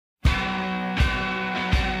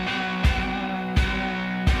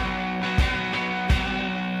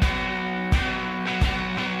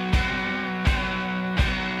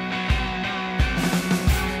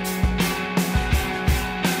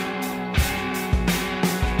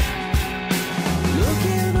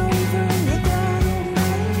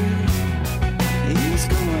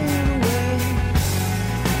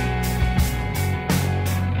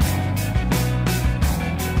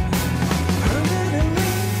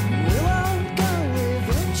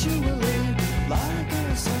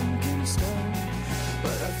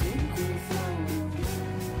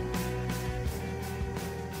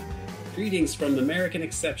Greetings from American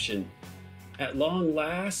Exception. At long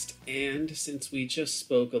last, and since we just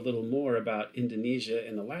spoke a little more about Indonesia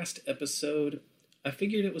in the last episode, I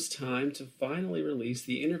figured it was time to finally release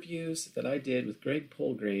the interviews that I did with Greg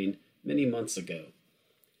Poulgrain many months ago.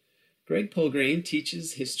 Greg Poulgrain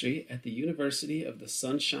teaches history at the University of the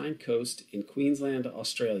Sunshine Coast in Queensland,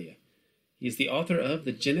 Australia. He is the author of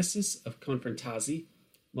The Genesis of Konfrontasi,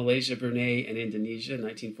 Malaysia, Brunei, and Indonesia,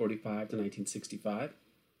 1945 to 1965,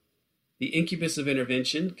 The Incubus of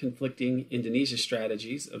Intervention, Conflicting Indonesia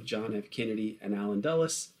Strategies of John F. Kennedy and Allen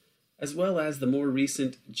Dulles, as well as the more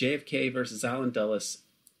recent JFK versus Allen Dulles,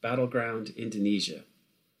 Battleground Indonesia.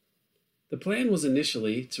 The plan was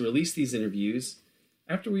initially to release these interviews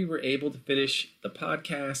after we were able to finish the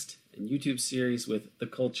podcast and YouTube series with The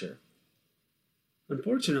Culture.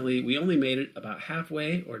 Unfortunately, we only made it about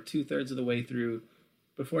halfway or two-thirds of the way through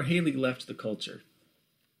before Haley left The Culture.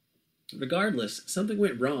 Regardless, something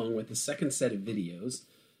went wrong with the second set of videos,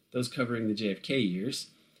 those covering the JFK years.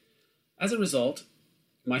 As a result,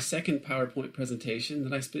 my second PowerPoint presentation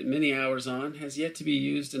that I spent many hours on has yet to be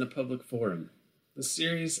used in a public forum. The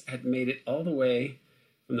series had made it all the way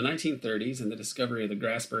from the 1930s and the discovery of the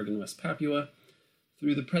Grasberg in West Papua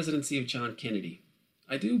through the presidency of John Kennedy.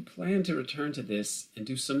 I do plan to return to this and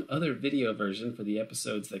do some other video version for the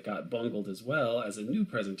episodes that got bungled, as well as a new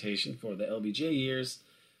presentation for the LBJ years,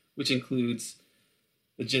 which includes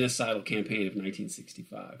the genocidal campaign of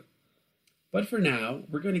 1965. But for now,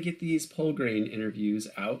 we're going to get these Poulgrain interviews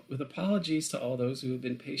out with apologies to all those who have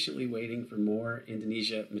been patiently waiting for more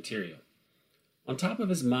Indonesia material. On top of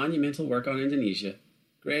his monumental work on Indonesia,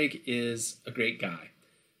 Greg is a great guy.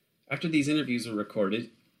 After these interviews were recorded,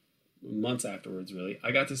 months afterwards really,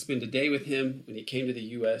 I got to spend a day with him when he came to the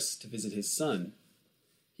U.S. to visit his son.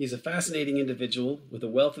 He's a fascinating individual with a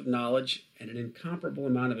wealth of knowledge and an incomparable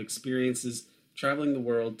amount of experiences traveling the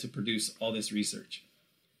world to produce all this research.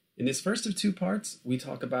 In this first of two parts, we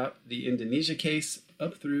talk about the Indonesia case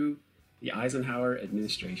up through the Eisenhower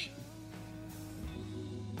administration.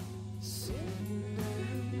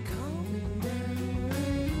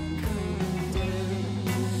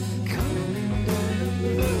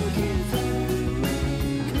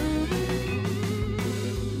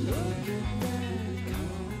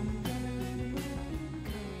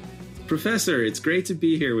 Professor, it's great to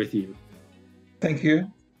be here with you. Thank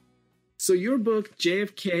you. So your book,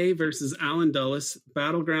 JFK versus Allen Dulles,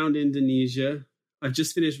 Battleground Indonesia, I've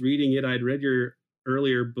just finished reading it. I'd read your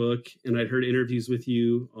earlier book, and I'd heard interviews with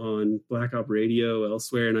you on Black Op Radio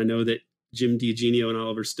elsewhere, and I know that Jim DiGenio and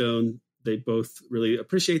Oliver Stone, they both really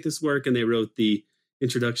appreciate this work, and they wrote the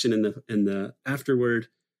introduction and the afterword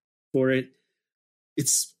for it.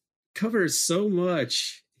 It covers so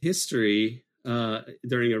much history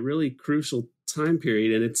during a really crucial time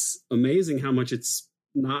period. And it's amazing how much it's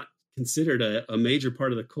not considered a major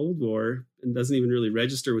part of the Cold War and doesn't even really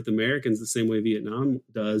register with Americans the same way Vietnam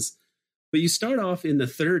does. But you start off in the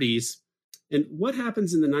 30s. And what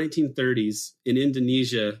happens in the 1930s in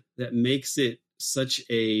Indonesia that makes it such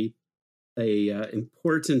a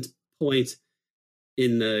important point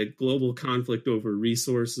in the global conflict over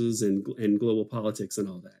resources and global politics and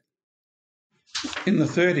all that? In the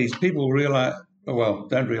 30s, people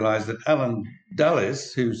don't realize that Allen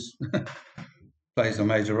Dulles, who plays a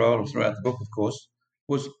major role throughout the book, of course,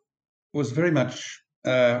 was very much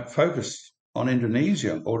focused on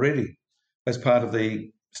Indonesia already as part of the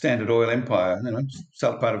Standard Oil Empire,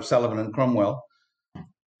 part of Sullivan and Cromwell.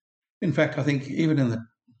 In fact, I think even in the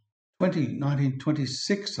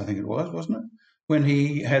 1926, I think it was, wasn't it, when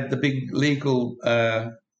he had the big legal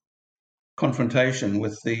confrontation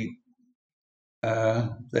with the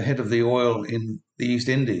head of the oil in the East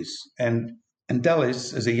Indies, and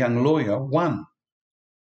Dulles, as a young lawyer, won,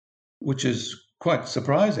 which is quite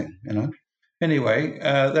surprising, Anyway,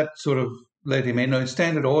 that sort of led him in.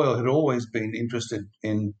 Standard Oil had always been interested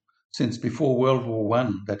in, since before World War I,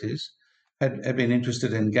 that is, had been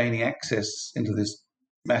interested in gaining access into this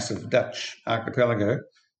massive Dutch archipelago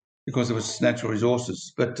because of its natural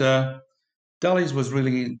resources. But Dulles was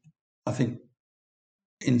really, I think,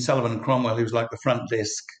 in Sullivan and Cromwell, he was like the front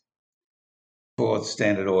desk for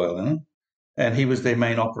Standard Oil, and he was their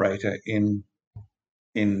main operator in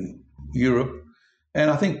Europe.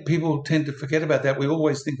 And I think people tend to forget about that. We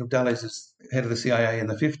always think of Dulles as head of the CIA in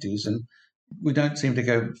the 50s, and we don't seem to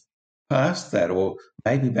go past that, or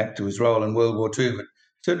maybe back to his role in World War II, but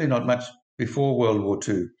certainly not much before World War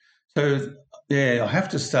II. So, I have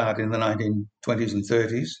to start in the 1920s and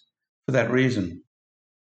 30s for that reason.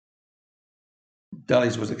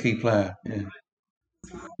 Dulles was a key player. Yeah.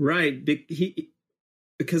 Right.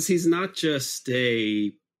 Because he's not just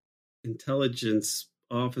a intelligence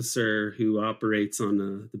officer who operates on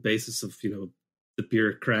the basis of, the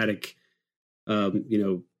bureaucratic,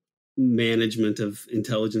 management of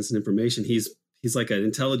intelligence and information. He's like an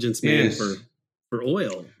intelligence man Yes. for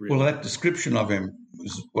oil. Really. Well, that description of him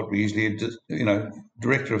is what we usually,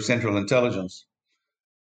 Director of Central Intelligence.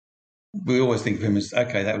 We always think of him as,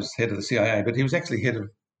 okay, that was head of the CIA, but he was actually head of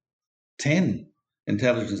 10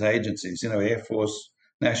 intelligence agencies, Air Force,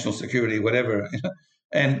 National Security, whatever.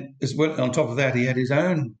 And as well, on top of that, he had his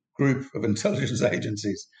own group of intelligence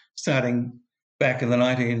agencies starting back in the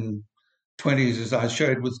 1920s, as I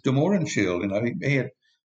showed with de Mohrenschildt. He had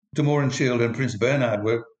de Mohrenschildt and Prince Bernhard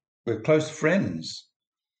were close friends,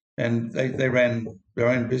 and they ran their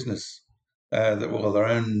own business. Their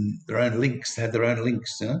own links. They had their own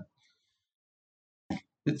links.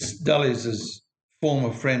 It's Dulles'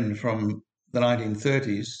 former friend from the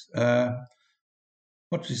 1930s.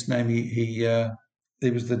 What's his name? He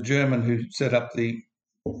was the German who set up the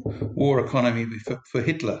war economy for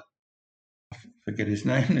Hitler. I forget his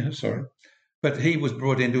name now, sorry. But he was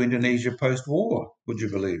brought into Indonesia post-war, would you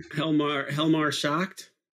believe? Helmar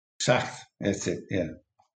Schacht? Schacht, that's it, yeah.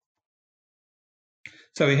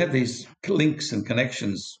 So he had these links and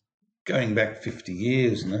connections going back 50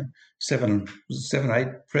 years, 7, 8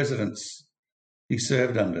 presidents he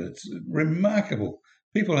served under. It's remarkable.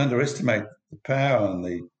 People underestimate the power and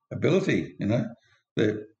the ability,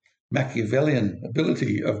 the Machiavellian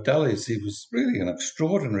ability of Dulles. He was really an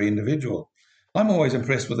extraordinary individual. I'm always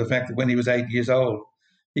impressed with the fact that when he was 8 years old,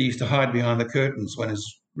 he used to hide behind the curtains when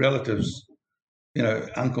his relatives,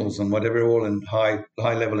 uncles and whatever, all in high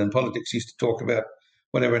level in politics, used to talk about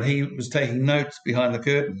whatever, and he was taking notes behind the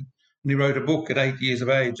curtain, and he wrote a book at 8 years of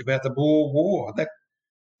age about the Boer War.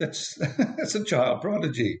 That's that's a child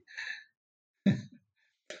prodigy.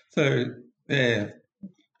 So, yeah,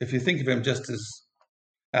 if you think of him just as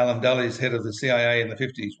Alan Dulles, head of the CIA in the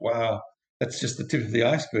 50s, wow, that's just the tip of the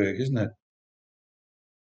iceberg, isn't it?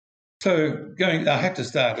 So I had to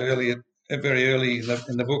start very early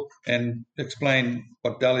in the book and explain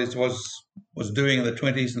what Dulles was doing in the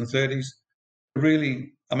 20s and 30s.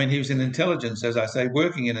 Really, he was in intelligence, as I say,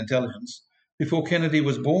 working in intelligence before Kennedy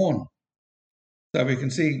was born. So we can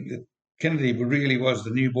see that Kennedy really was the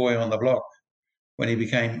new boy on the block when he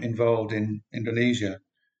became involved in Indonesia.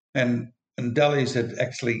 And Dulles had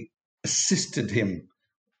actually assisted him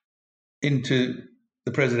into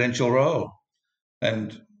the presidential role.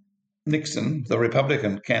 And Nixon, the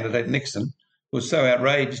Republican candidate Nixon, was so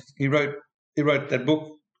outraged, he wrote that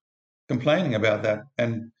book complaining about that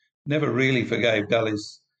and never really forgave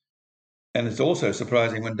Dulles. And it's also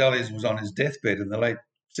surprising, when Dulles was on his deathbed in the late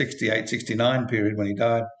 68, 69 period when he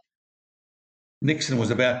died, Nixon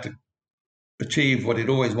was about to achieve what he'd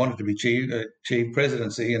always wanted to achieve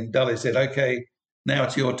presidency, and Dulles said, okay, now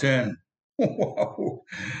it's your turn. Wow,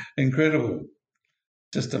 incredible.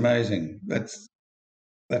 Just amazing. That's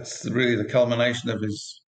really the culmination of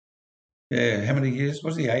his, how many years?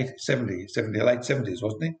 Was he 80, 70, late 70s,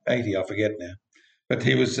 wasn't he? 80, I forget now. But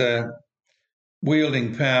he was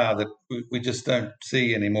wielding power that we just don't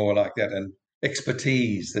see anymore like that, and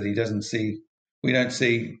expertise that he doesn't see. We don't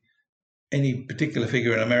see any particular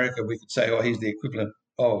figure in America we could say, oh, he's the equivalent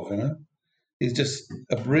of, He's just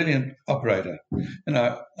a brilliant operator.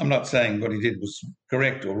 I'm not saying what he did was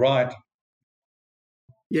correct or right.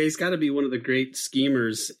 Yeah, he's got to be one of the great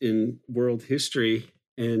schemers in world history.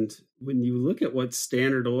 And when you look at what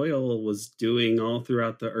Standard Oil was doing all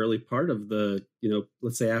throughout the early part of the,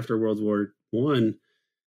 let's say after World War I,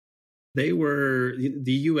 the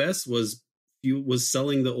U.S. was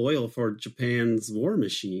selling the oil for Japan's war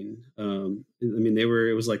machine.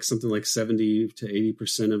 It was like something like 70 to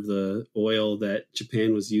 80% of the oil that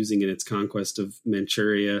Japan was using in its conquest of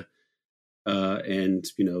Manchuria, and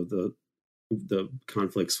the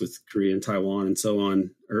conflicts with Korea and Taiwan and so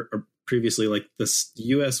on, or previously, like the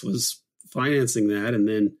U.S. was financing that. And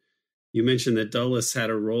then you mentioned that Dulles had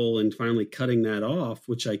a role in finally cutting that off,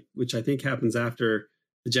 which I think happens after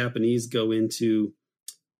the Japanese go into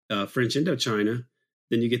French Indochina.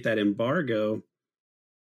 Then you get that embargo.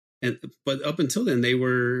 But up until then,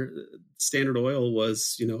 Standard Oil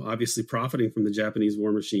was, obviously profiting from the Japanese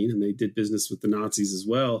war machine, and they did business with the Nazis as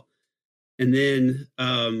well. And then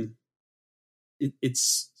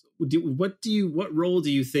what role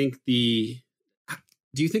do you think that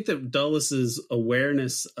Dulles's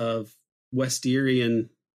awareness of West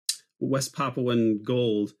Papuan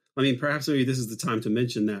gold? Perhaps maybe this is the time to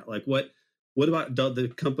mention that. Like, what about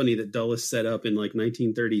the company that Dulles set up in like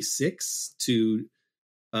 1936 to?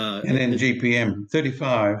 And then GPM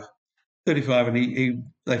 35, and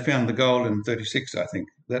they found the gold in 36, I think.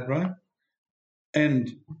 Is that right?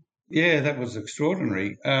 And Yeah, that was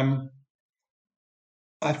extraordinary.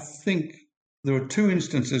 I think there were two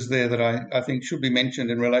instances there that I think should be mentioned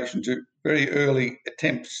in relation to very early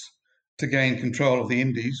attempts to gain control of the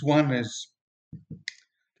Indies. One is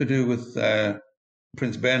to do with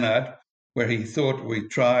Prince Bernhard, where he thought we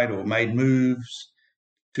tried or made moves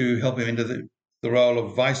to help him into the role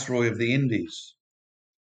of Viceroy of the Indies.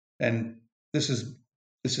 And this is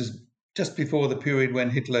just before the period when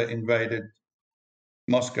Hitler invaded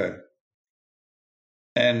Moscow.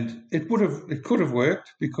 And it could have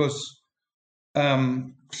worked because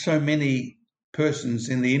so many persons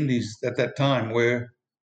in the Indies at that time were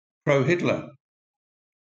pro-Hitler,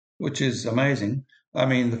 which is amazing. I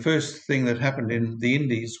mean, the first thing that happened in the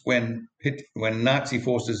Indies when Nazi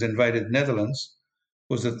forces invaded the Netherlands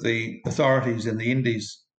was that the authorities in the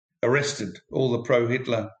Indies arrested all the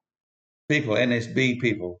pro-Hitler people, NSB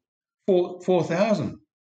people. 4,000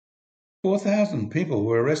 people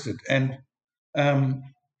were arrested. And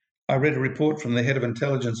I read a report from the head of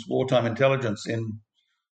intelligence, wartime intelligence in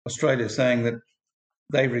Australia, saying that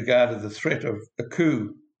they regarded the threat of a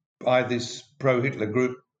coup by this pro-Hitler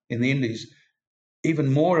group in the Indies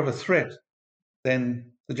even more of a threat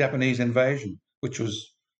than the Japanese invasion, which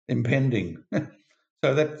was impending.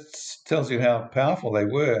 So that tells you how powerful they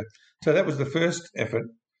were. So that was the first effort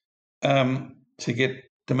to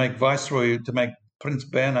make Prince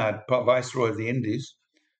Bernhard Viceroy of the Indies.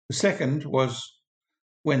 The second was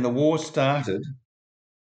when the war started.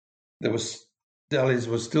 Dallies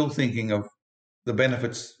was still thinking of the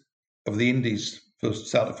benefits of the Indies for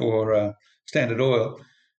Standard Oil.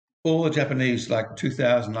 All the Japanese, like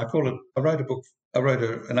 2000, I wrote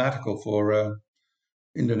an article for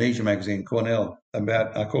Indonesia magazine, Cornell,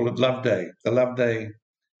 about, I call it Love Day. The Love Day.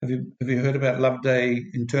 Have you heard about Love Day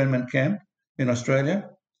internment camp in Australia?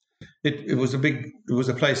 It was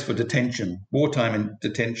a place for detention, wartime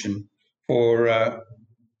detention for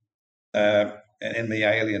enemy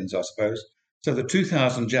aliens, I suppose. So the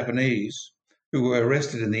 2,000 Japanese who were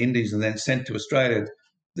arrested in the Indies and then sent to Australia,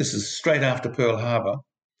 this is straight after Pearl Harbor,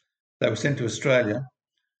 they were sent to Australia.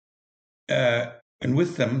 And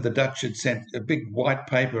with them, the Dutch had sent a big white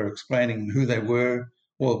paper explaining who they were.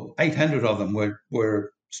 Well, 800 of them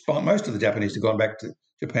were most of the Japanese had gone back to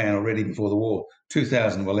Japan already before the war.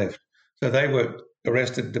 2,000 were left. So they were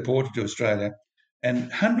arrested, deported to Australia,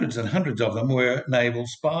 and hundreds of them were naval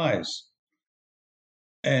spies.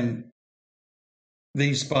 And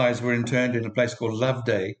these spies were interned in a place called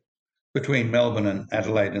Loveday between Melbourne and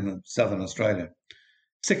Adelaide in southern Australia.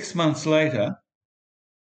 6 months later,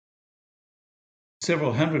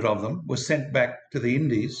 several hundred of them were sent back to the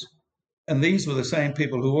Indies, and these were the same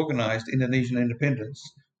people who organised Indonesian independence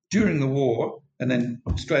during the war, and then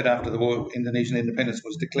straight after the war, Indonesian independence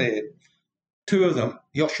was declared. Two of them,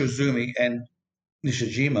 Yoshizumi and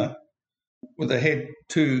Nishijima, were the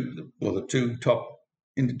two top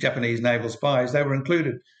Japanese naval spies. They were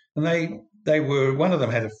included, and one of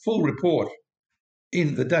them had a full report.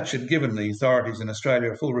 The Dutch had given the authorities in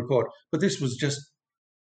Australia a full report, but this was just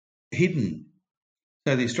hidden.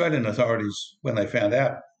 So the Australian authorities, when they found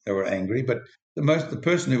out, they were angry. But the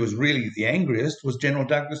person who was really the angriest was General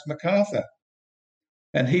Douglas MacArthur,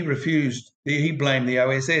 and he refused. He blamed the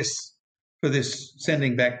OSS for this,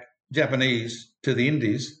 sending back Japanese to the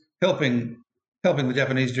Indies, helping the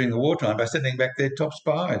Japanese during the wartime by sending back their top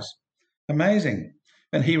spies. Amazing.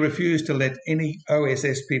 And he refused to let any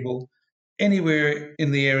OSS people anywhere in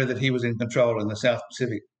the area that he was in control in the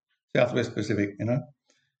Southwest Pacific,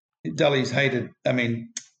 Dulles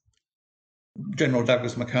General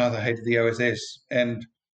Douglas MacArthur hated the OSS, and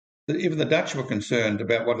even the Dutch were concerned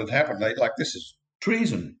about what had happened. This is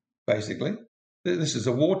treason, basically. This is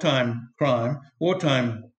a wartime crime,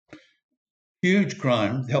 huge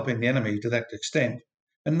crime, helping the enemy to that extent.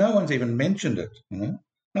 And no one's even mentioned it, No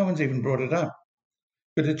one's even brought it up.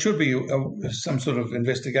 But it should be some sort of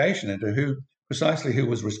investigation into who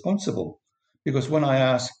was responsible. Because when I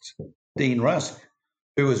asked Dean Rusk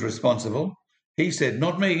who was responsible, he said,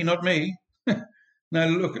 not me. No,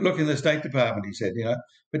 look in the State Department, he said,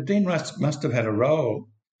 But Dean Rusk must have had a role.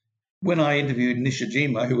 When I interviewed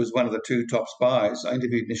Nishijima, who was one of the two top spies, I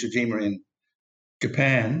interviewed Nishijima in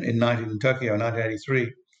Japan in Tokyo in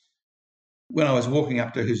 1983. When I was walking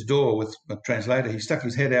up to his door with a translator, he stuck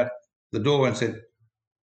his head out the door and said,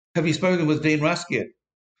 "Have you spoken with Dean Rusk yet?"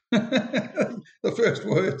 The first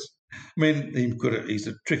words. He's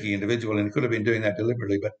a tricky individual and he could have been doing that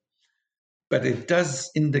deliberately, but it does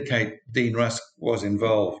indicate Dean Rusk was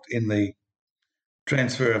involved in the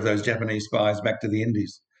transfer of those Japanese spies back to the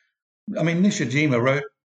Indies. Nishijima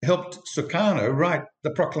helped Sukarno write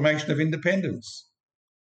the Proclamation of Independence.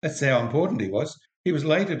 That's how important he was. He was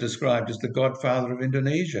later described as the godfather of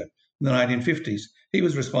Indonesia in the 1950s. He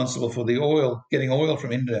was responsible for getting oil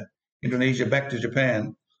from Indonesia back to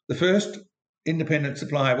Japan, the first independent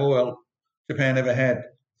supply of oil Japan ever had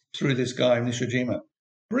through this guy, Nishijima.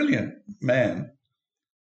 Brilliant man.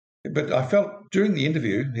 But I felt during the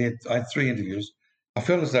interview, I had 3 interviews, I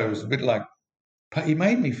felt as though it was a bit like, he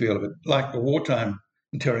made me feel a bit like a wartime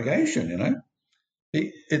interrogation, you know.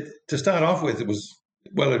 To start off with, it was,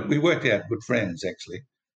 we worked out good friends, actually.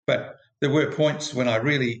 But there were points when I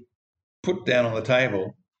really put down on the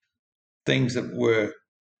table things that were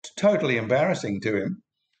totally embarrassing to him.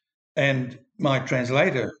 And my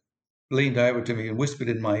translator leaned over to me and whispered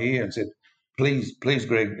in my ear and said, please,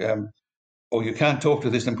 Greg, or you can't talk to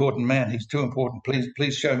this important man. He's too important.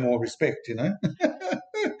 Please show more respect, you know.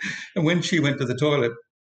 And when she went to the toilet,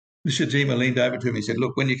 Nishijima leaned over to me and said,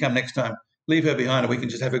 look, when you come next time, leave her behind and we can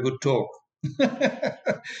just have a good talk.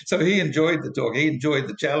 So he enjoyed the talk. He enjoyed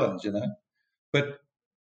the challenge, you know. But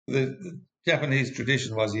the Japanese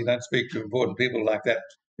tradition was you don't speak to important people like that,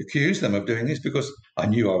 accuse them of doing this, because I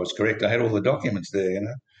knew I was correct. I had all the documents there, you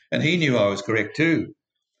know, and he knew I was correct too.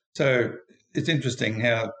 So it's interesting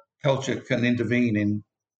how culture can intervene in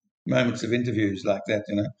moments of interviews like that,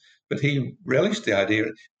 you know. But he relished the idea.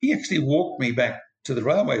 He actually walked me back to the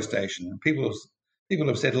railway station. And people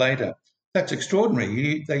have said later, that's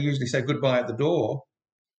extraordinary. They usually say goodbye at the door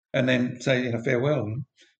and then say, you know, farewell.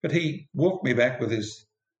 But he walked me back with his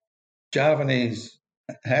Javanese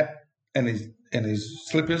hat and his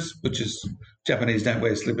slippers, which is Japanese don't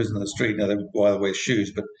wear slippers in the street. Now they wear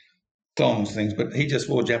shoes, but thongs things. But he just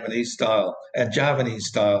wore Javanese style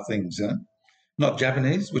things, you know? Not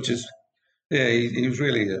Japanese, which is he was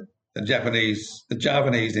really a Javanese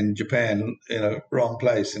in Japan, in a wrong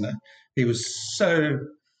place, you know. He was so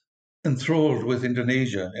enthralled with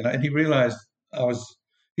Indonesia, you know, and he realised I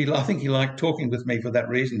think he liked talking with me for that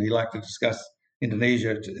reason. He liked to discuss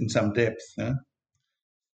Indonesia in some depth, you know?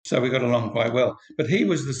 So we got along quite well. But he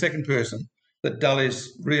was the second person that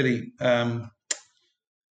Dulles really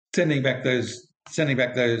sending back those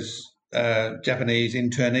Japanese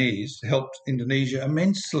internees helped Indonesia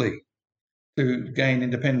immensely to gain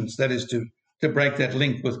independence. That is to break that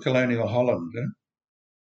link with colonial Holland. You know?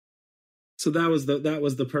 So that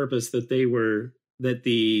was the purpose that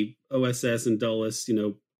the OSS and Dulles, you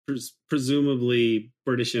know, presumably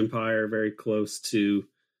British Empire, very close to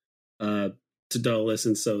Dulles,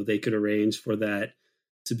 and so they could arrange for that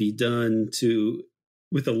to be done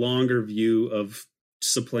with a longer view of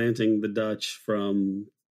supplanting the Dutch from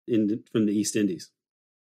the East Indies.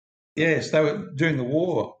 Yes, they were during the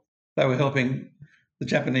war. They were helping the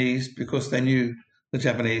Japanese because they knew the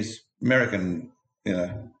Japanese American, you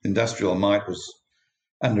know, industrial might was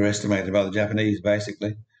underestimated by the Japanese,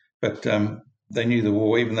 basically. But they knew the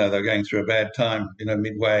war, even though they were going through a bad time, you know,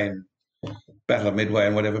 Midway and Battle of Midway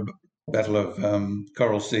and whatever, Battle of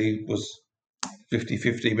Coral Sea was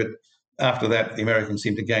 50-50. But after that, the Americans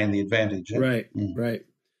seemed to gain the advantage. Right, right.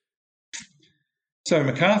 So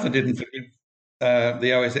MacArthur didn't forgive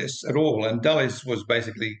the OSS at all, and Dulles was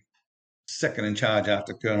basically second in charge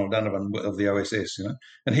after Colonel Donovan of the OSS, you know.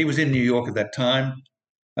 And he was in New York at that time,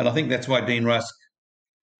 and I think that's why Dean Rusk.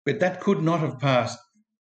 But that could not have passed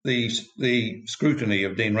the scrutiny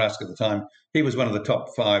of Dean Rusk at the time. He was one of the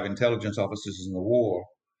top 5 intelligence officers in the war,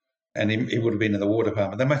 and he would have been in the War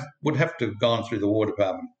Department. They would have to have gone through the War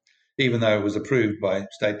Department, even though it was approved by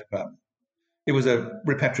State Department. It was a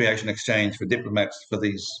repatriation exchange for diplomats for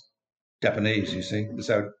these Japanese, you see.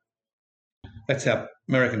 So that's how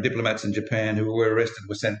American diplomats in Japan who were arrested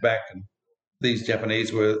were sent back, and these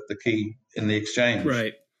Japanese were the key in the exchange.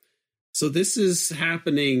 Right. So this is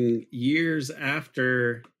happening years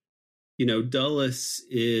after, you know, Dulles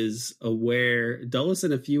is aware, Dulles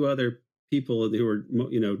and a few other people who are,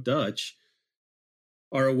 you know, Dutch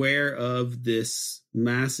are aware of this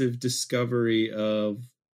massive discovery of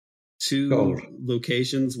 2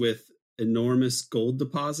 locations with enormous gold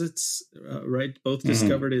deposits, right? Both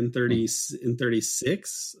discovered in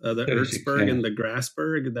 36, the Erzberg and the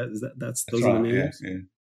Grasberg. That's those are the names.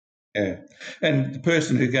 Yeah. And the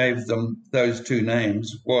person who gave them those 2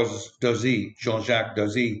 names was Dozy, Jean-Jacques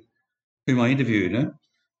Dozy, whom I interviewed. Huh?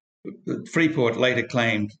 Freeport later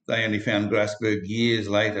claimed they only found Grasberg years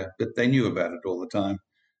later, but they knew about it all the time.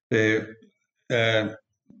 They've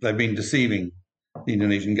been deceiving the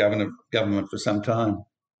Indonesian government for some time.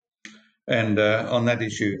 And on that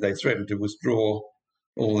issue, they threatened to withdraw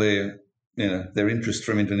all their interest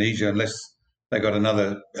from Indonesia unless they got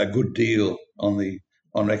a good deal on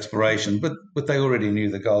exploration. But they already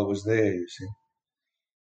knew the gold was there, you see.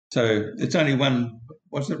 So it's only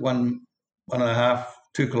 1.5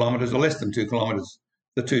 2 kilometres or less than 2 kilometres,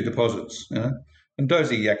 the two deposits. And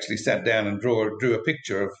Dozy actually sat down and drew a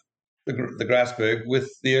picture of the Grasberg with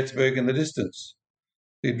the Erzberg in the distance.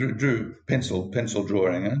 He drew pencil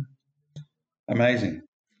drawing. Amazing.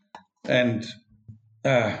 And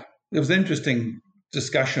there was an interesting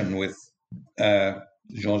discussion with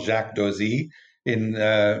Jean-Jacques Dozy in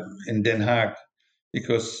Den Haag,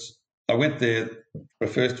 because I went there for a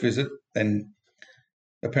first visit, and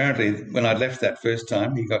apparently when I left that first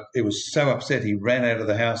time, he was so upset he ran out of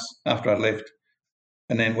the house after I'd left,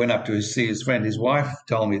 and then went up to see his friend. His wife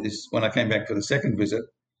told me this when I came back for the second visit,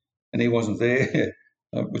 and he wasn't there,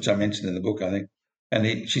 which I mentioned in the book, I think.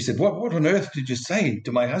 And she said, "What on earth did you say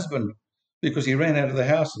to my husband?" Because he ran out of the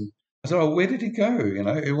house. And I said, "Oh, where did he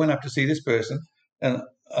go?" He went up to see this person, and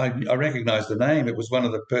I recognised the name. It was one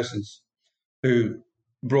of the persons who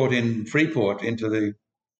brought in Freeport into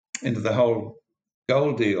the whole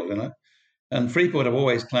gold deal. And Freeport have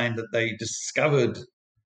always claimed that they discovered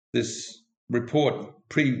this report,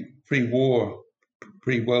 pre-World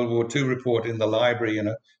War II report in the library.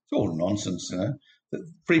 It's all nonsense.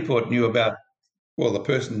 Freeport knew about, well, the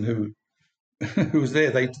person who was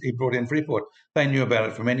there. He brought in Freeport. They knew about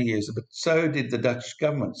it for many years, but so did the Dutch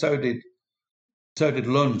government. So did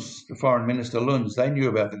Luns, the foreign minister Luns. They knew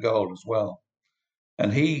about the gold as well.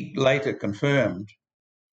 And he later confirmed,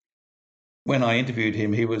 when I interviewed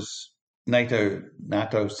him, he was NATO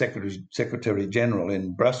Secretary General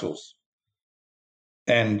in Brussels.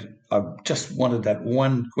 And I just wanted that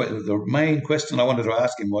one question. The main question I wanted to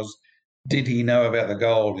ask him was, did he know about the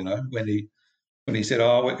gold, when he said,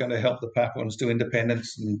 "Oh, we're going to help the Papuans to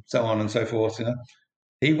independence," and so on and so forth.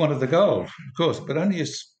 He wanted the gold, of course, but only a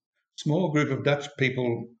small group of Dutch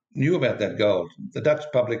people knew about that gold. The Dutch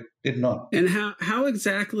public did not. And how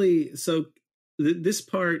exactly? So this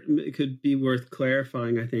part could be worth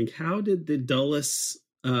clarifying, I think. How did the Dulles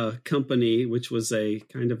company, which was a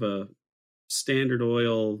kind of a Standard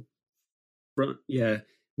Oil front,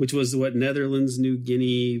 which was what, Netherlands, New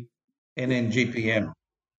Guinea, NNGPM.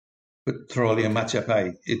 Petroleum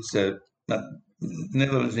Maatskappij. It's a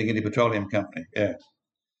Netherlands New Guinea Petroleum Company. Yeah,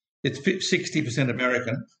 it's 60%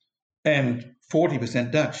 American and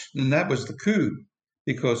 40% Dutch, and that was the coup.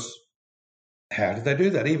 Because how did they do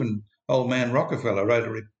that? Even old man Rockefeller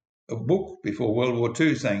wrote a book before World War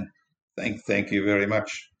II saying, "Thank you very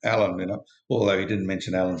much, Alan." Although he didn't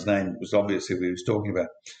mention Alan's name, it was obvious who he was talking about.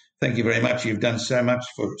 "Thank you very much. You've done so much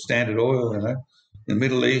for Standard Oil. In the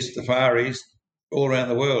Middle East, the Far East, all around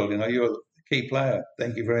the world. You're the key player.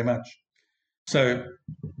 Thank you very much." So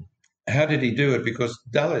how did he do it? Because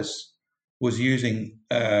Dulles was using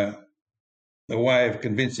a way of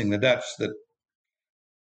convincing the Dutch that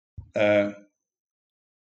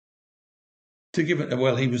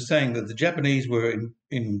he was saying that the Japanese were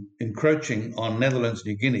encroaching on Netherlands,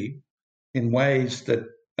 New Guinea in ways that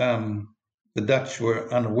the Dutch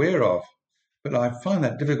were unaware of. But I find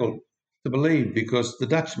that difficult to believe, because the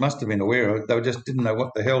Dutch must have been aware of it. They just didn't know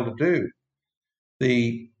what the hell to do.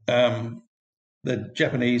 The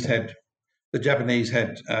Japanese had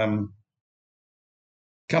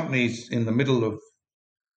companies in the middle of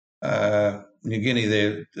New Guinea.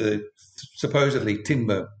 They're supposedly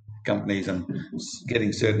timber companies and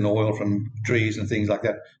getting certain oil from trees and things like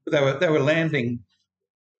that. But they were landing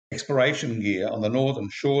exploration gear on the northern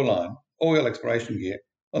shoreline, oil exploration gear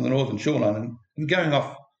on the northern shoreline, and going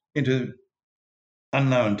off into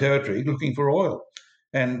unknown territory looking for oil.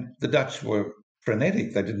 And the Dutch were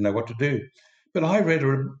frenetic. They didn't know what to do. But I read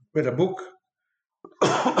a book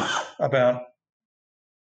about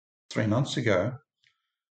 3 months ago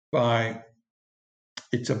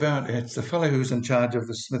it's the fellow who's in charge of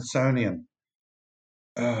the Smithsonian.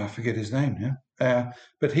 I forget his name now.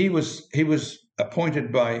 But he was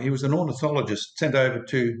appointed he was an ornithologist sent over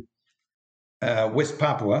to West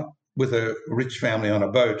Papua with a rich family on a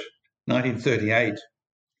boat, 1938,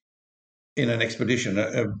 in an expedition,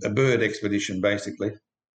 a bird expedition, basically.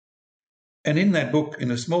 And in that book,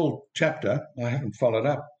 in a small chapter, I haven't followed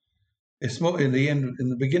up, in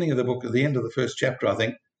the beginning of the book, at the end of the first chapter, I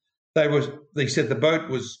think, they said the boat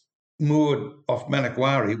was moored off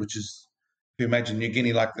Manokwari, which is, if you imagine New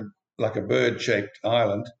Guinea like a bird-shaped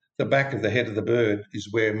island, the back of the head of the bird is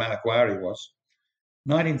where Manokwari was.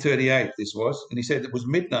 1938 this was, and he said it was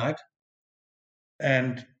midnight,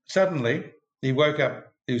 and suddenly he woke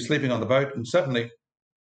up. He was sleeping on the boat, and suddenly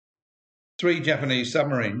 3 Japanese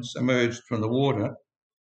submarines emerged from the water.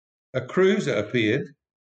 A cruiser appeared,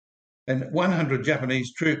 and 100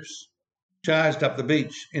 Japanese troops charged up the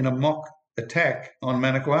beach in a mock attack on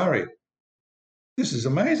Manokwari. This is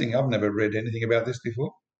amazing. I've never read anything about this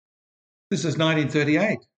before. This is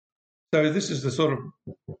 1938. So this is the sort of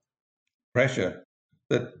pressure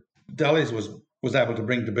that Dulles was able to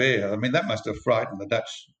bring to bear. I mean, that must have frightened the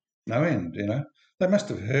Dutch no end, you know. They must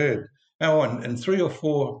have heard. Oh, and 3 or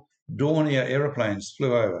 4 Dornier aeroplanes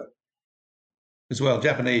flew over as well,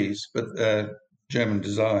 Japanese, but German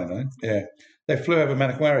design, eh? Yeah. They flew over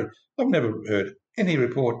Manokwari. I've never heard any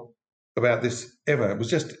report about this ever. It was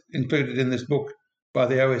just included in this book by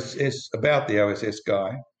the OSS, about the OSS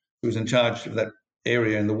guy who was in charge of that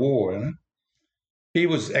area in the war, you know. He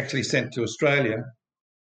was actually sent to Australia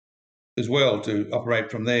as well to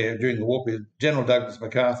operate from there during the war period. General Douglas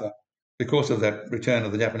MacArthur, because of that return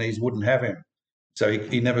of the Japanese, wouldn't have him. So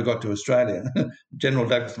he never got to Australia. General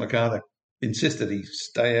Douglas MacArthur insisted he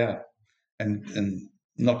stay out and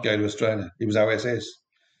not go to Australia. He was OSS.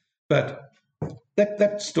 But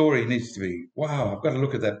that story needs to be, wow, I've got to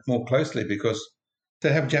look at that more closely, because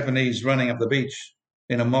to have Japanese running up the beach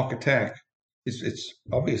in a mock attack, it's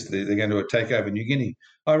obviously they're going to take over New Guinea.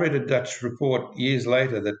 I read a Dutch report years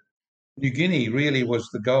later that New Guinea really was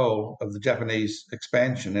the goal of the Japanese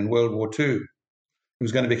expansion in World War II. It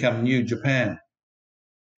was going to become New Japan.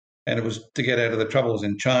 And it was to get out of the troubles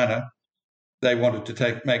in China. They wanted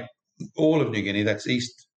to make all of New Guinea, that's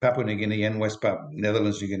East Papua New Guinea and West Papua,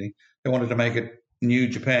 Netherlands New Guinea. They wanted to make it New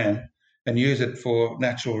Japan and use it for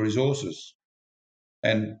natural resources.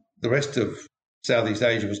 And the rest of Southeast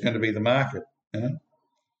Asia was going to be the market, you know?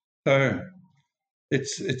 So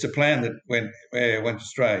it's a plan that went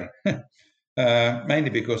astray, mainly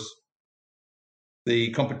because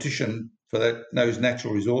the competition for those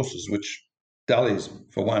natural resources, which Dulles,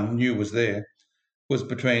 for one, knew was there, was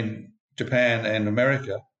between Japan and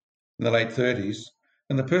America in the late 30s.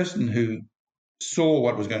 And the person who saw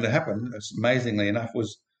what was going to happen, amazingly enough,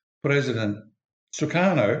 was President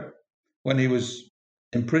Sukarno. When he was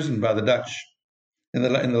imprisoned by the Dutch in the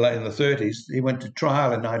 30s, he went to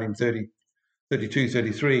trial in 1930, 32,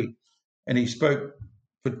 33, and he spoke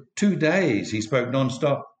for 2 days. He spoke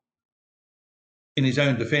non-stop in his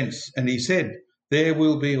own defence, and he said there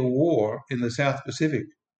will be a war in the South Pacific,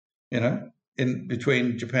 you know, in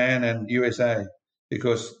between Japan and USA,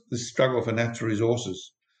 because the struggle for natural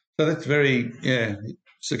resources. So that's very,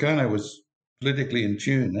 Sukarno was politically in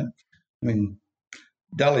tune. Eh? I mean,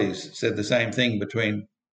 Dulles said the same thing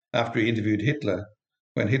after he interviewed Hitler.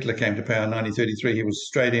 When Hitler came to power in 1933, he was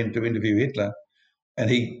straight in to interview Hitler, and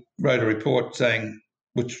he wrote a report saying,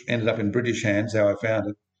 which ended up in British hands, how I found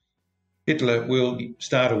it, Hitler will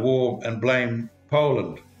start a war and blame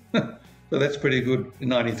Poland. So that's pretty good in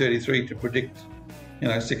 1933 to predict,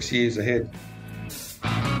 6 years ahead.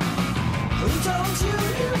 Who told you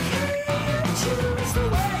you can't choose the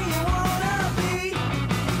way you wanna be?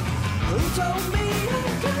 Who told me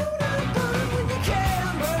you're gonna burn when you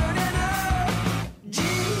can't burn enough?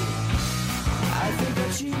 Gee, I think I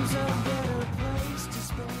choose a better place to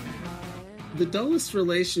spend my The Dulles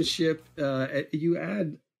relationship, you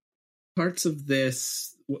add parts of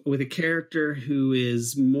this with a character who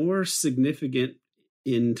is more significant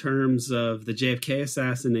in terms of the JFK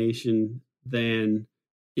assassination than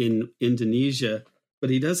in Indonesia, but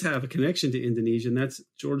he does have a connection to Indonesia, and that's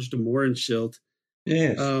George de Mohrenschildt.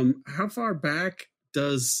 Yes. How far back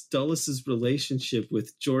does Dulles's relationship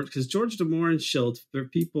with George? Because George de Mohrenschildt, for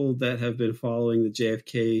people that have been following the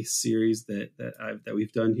JFK series that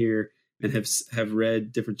we've done here and have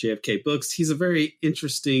read different JFK books, he's a very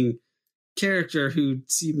interesting character who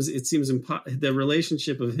the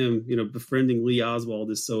relationship of him, befriending Lee Oswald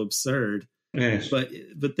is so absurd. Yes. But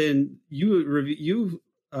then you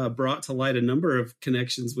brought to light a number of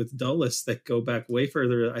connections with Dulles that go back way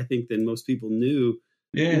further, I think, than most people knew.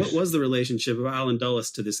 Yes. What was the relationship of Alan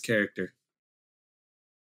Dulles to this character?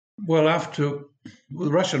 Well, after the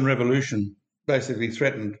Russian Revolution basically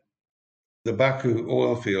threatened the Baku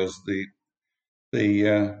oil fields, the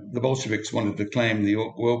Bolsheviks wanted to claim the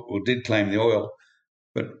oil, or did claim the oil,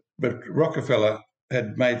 but Rockefeller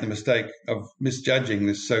had made the mistake of misjudging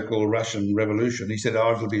this so-called Russian Revolution. He said,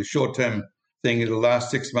 it'll be a short-term thing, it'll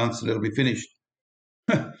last 6 months and it'll be finished.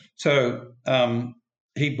 So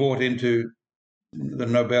he bought into the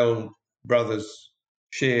Nobel brothers'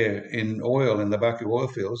 share in oil in the Baku oil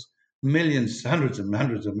fields, millions, hundreds of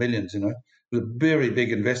millions, it was a very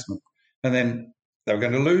big investment. And then they were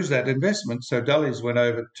going to lose that investment, so Dulles went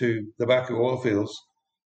over to the Baku oil fields.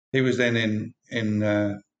 He was then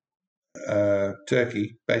in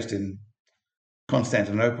Turkey, based in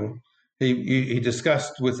Constantinople. He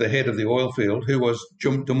discussed with the head of the oil field, who was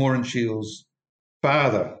de Mohrenschildt's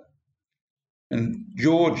father. And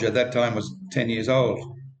George at that time was 10 years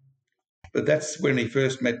old. But that's when he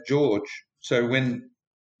first met George. So when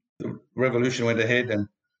the revolution went ahead and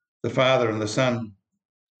the father and the son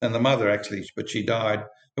and the mother actually, but she died.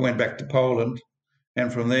 He went back to Poland,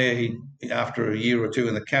 and from there, after a year or two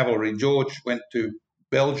in the cavalry, George went to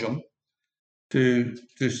Belgium to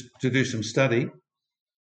do some study,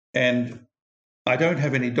 and I don't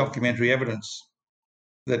have any documentary evidence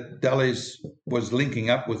that Dulles was linking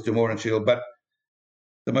up with de Mohrenschildt, but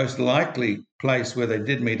the most likely place where they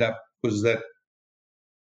did meet up was that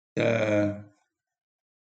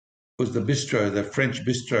was the bistro, the French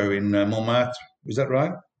bistro in Montmartre. Is that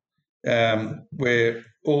right? Where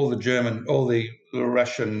all the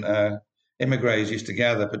Russian emigres used to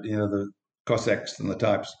gather, but the Cossacks and the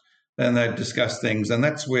types, and they'd discuss things. And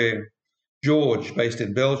that's where George, based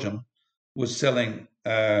in Belgium, was selling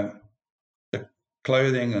the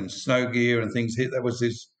clothing and snow gear and things. That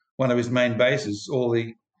was one of his main bases. All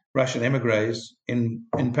the Russian emigres in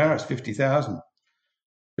Paris, 50,000.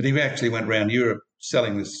 But he actually went around Europe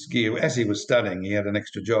selling this gear as he was studying. He had an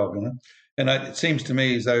extra job, And it seems to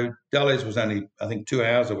me as though Dulles was only, I think, 2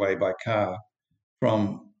 hours away by car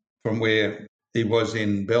from where he was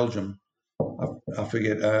in Belgium. I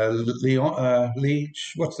forget,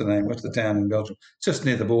 Liege, what's the name? What's the town in Belgium? It's just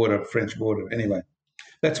near the border, French border. Anyway,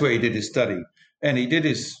 that's where he did his study. And he did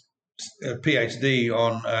his PhD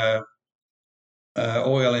on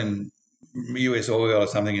oil in US oil or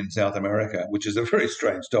something in South America, which is a very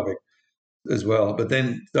strange topic as well. But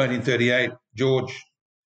then 1938, George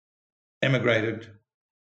emigrated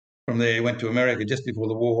from there. He went to America just before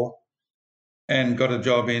the war and got a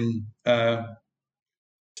job in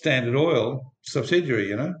Standard Oil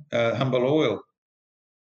subsidiary, Humble Oil.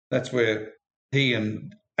 That's where he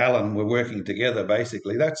and Allen were working together,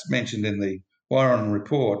 basically. That's mentioned in the Warren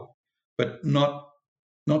report, but not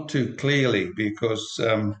too clearly because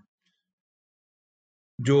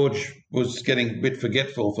George was getting a bit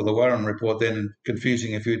forgetful for the Warren report then and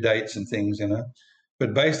confusing a few dates and things,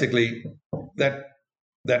 But basically, that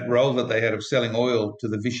role that they had of selling oil to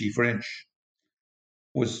the Vichy French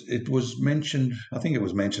was mentioned. I think it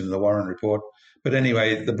was mentioned in the Warren report. But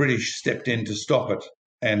anyway, the British stepped in to stop it,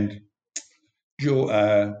 and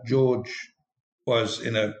George was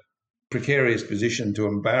in a precarious position to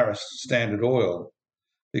embarrass Standard Oil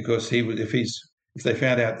because if they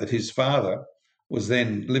found out that his father was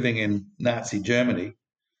then living in Nazi Germany,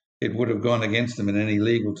 it would have gone against him in any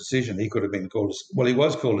legal decision. He could have been called he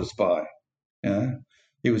was called a spy.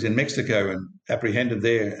 He was in Mexico and apprehended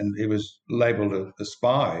there, and he was labelled a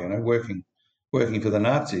spy, working for the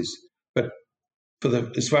Nazis. But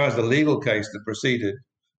as far as the legal case that proceeded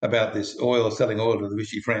about this selling oil to the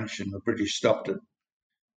Vichy French, and the British stopped it,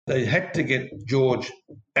 they had to get George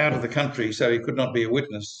out of the country so he could not be a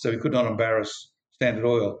witness, so he could not embarrass Standard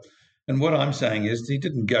Oil. And what I'm saying is he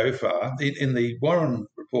didn't go far. In the Warren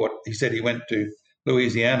report, he said he went to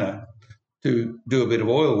Louisiana to do a bit of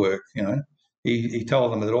oil work, He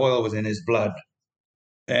told them that oil was in his blood.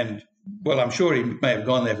 And, well, I'm sure he may have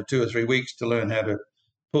gone there for 2 or 3 weeks to learn how to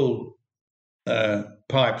pull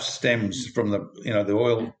pipes, stems from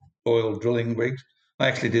the oil drilling rigs. I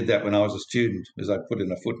actually did that when I was a student, as I put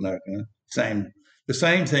in a footnote. The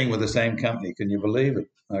same thing with the same company. Can you believe it?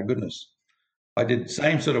 My goodness. I did the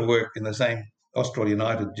same sort of work in the same Austral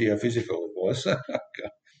United Geophysical it was.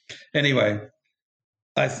 Anyway,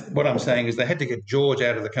 what I'm saying is they had to get George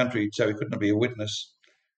out of the country so he couldn't be a witness.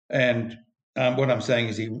 And what I'm saying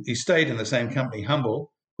is he stayed in the same company,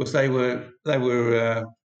 Humble, because they were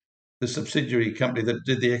the subsidiary company that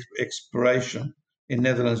did the exploration in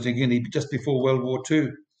Netherlands and Guinea just before World War II.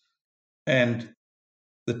 And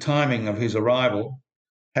the timing of his arrival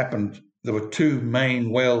happened. There were 2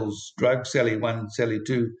 main wells, drug Celly 1, Celly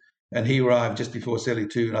 2, and he arrived just before Celly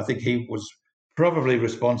 2. And I think he was probably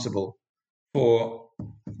responsible for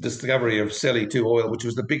discovery of Celly 2 oil, which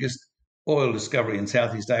was the biggest oil discovery in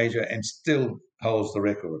Southeast Asia and still holds the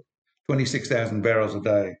record, 26,000 barrels a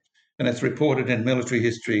day. And it's reported in military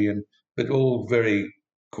history, but all very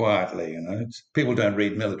quietly. People don't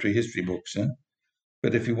read military history books,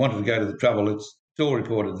 but if you wanted to go to the trouble, it's all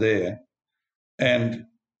reported there. And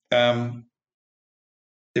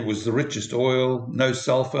it was the richest oil, no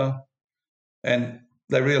sulfur, and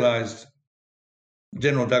they realised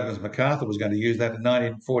General Douglas MacArthur was going to use that in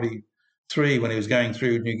 1943 when he was going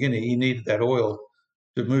through New Guinea. He needed that oil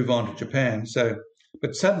to move on to Japan.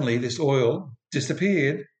 But suddenly this oil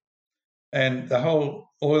disappeared, and the whole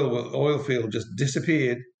oil field just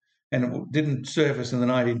disappeared, and it didn't surface in the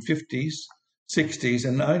 1950s, 60s,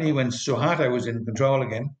 and only when Suharto was in control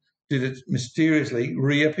again did it mysteriously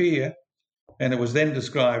reappear, and it was then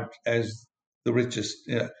described as the richest.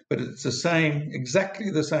 But it's exactly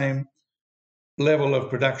the same level of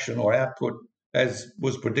production or output as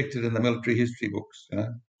was predicted in the military history books,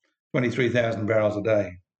 23,000 barrels a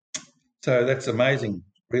day. So that's amazing,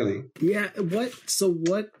 really. Yeah. What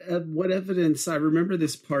evidence? I remember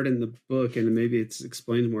this part in the book, and maybe it's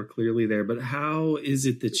explained more clearly there. But how is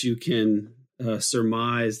it that you can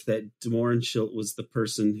surmise that de Mohrenschildt was the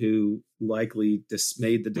person who likely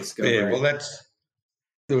made the discovery? Yeah, well,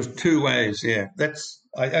 there was two ways. Yeah,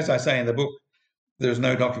 as I say in the book, there's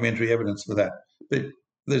no documentary evidence for that. But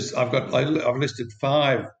I've listed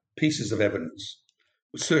 5 pieces of evidence,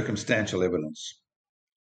 circumstantial evidence,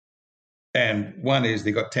 and one is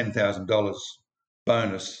they got $10,000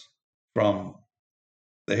 bonus from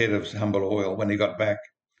the head of Humble Oil when he got back.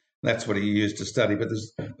 That's what he used to study. But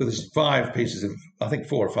there's 5 pieces of, I think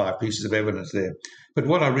 4 or 5 pieces of evidence there. But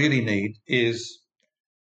what I really need is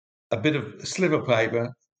a bit of a slip of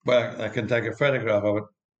paper where I can take a photograph of it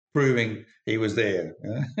proving he was there.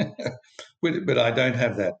 But I don't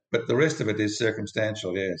have that. But the rest of it is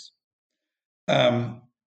circumstantial, yes. And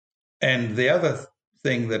the other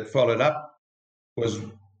thing that followed up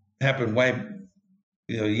happened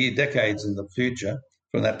decades in the future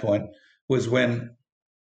from that point, was when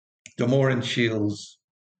de Mohrenschildt's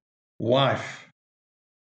wife,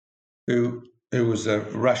 who was a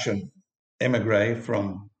Russian emigre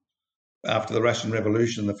from after the Russian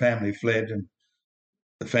Revolution, the family fled, and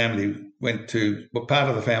the family part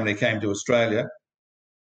of the family came to Australia,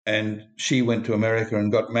 and she went to America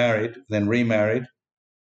and got married, then remarried,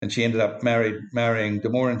 and she ended up marrying de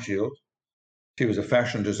Mohrenschildt. She was a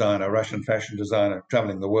fashion designer, a Russian fashion designer,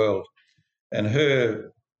 traveling the world, and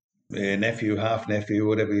her nephew, half nephew,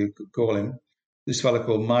 whatever you could call him, this fellow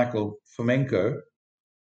called Michael Fomenko,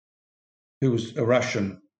 who was a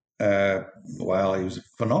Russian. He was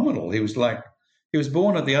phenomenal. He was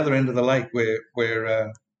born at the other end of the lake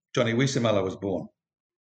where Johnny Wiesemuller was born.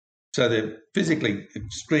 So they're physically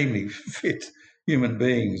extremely fit human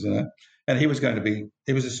beings, And he was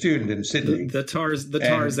a student in Sydney. The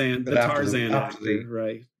Tarzan actor,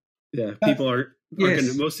 right? Yeah,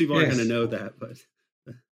 most people aren't going to know that, but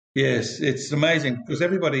yes, it's amazing because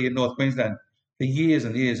everybody in North Queensland for years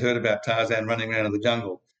and years heard about Tarzan running around in the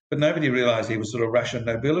jungle, but nobody realised he was sort of Russian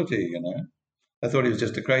nobility. I thought he was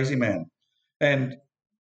just a crazy man, and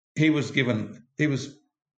he was going to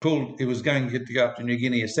go up to New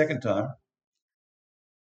Guinea a second time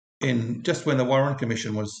in just when the Warren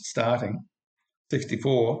Commission was starting,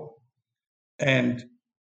 1964, and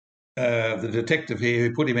the detective here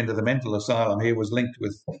who put him into the mental asylum here was linked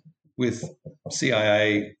with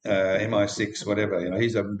CIA, MI6, whatever.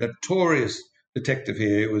 He's a notorious detective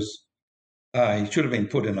here. He should have been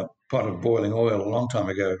put in a pot of boiling oil a long time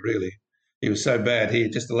ago, really. He was so bad. He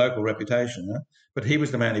had just a local reputation. But he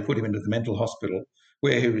was the man who put him into the mental hospital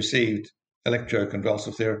where he received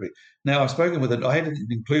electroconvulsive therapy. Now, I've spoken with I didn't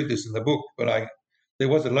include this in the book, but there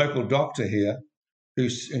was a local doctor here who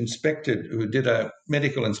did a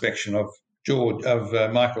medical inspection of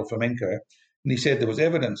Michael Fomenko, and he said there was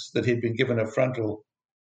evidence that he'd been given a frontal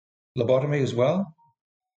lobotomy as well,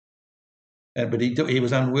 but he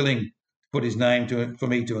was unwilling to put his name for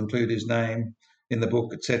me to include his name in the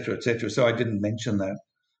book, etc., etc. So I didn't mention that.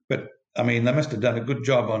 But I mean, they must have done a good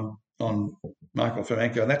job on Michael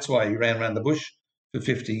Fomenko, and that's why he ran around the bush for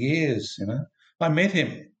 50 years. I met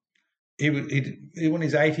him. He when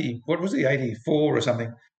he's 84 or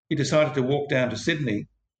something, he decided to walk down to Sydney,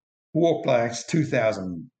 walk like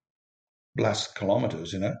 2,000 plus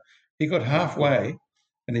kilometres, He got halfway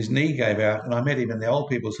and his knee gave out, and I met him in the old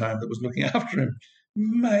people's home that was looking after him.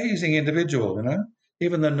 Amazing individual,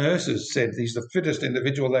 Even the nurses said he's the fittest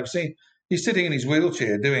individual they've seen. He's sitting in his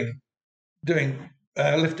wheelchair doing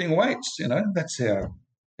lifting weights, That's how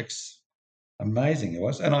amazing he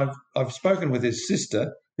was. And I've spoken with his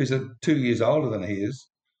sister, who's 2 years older than he is,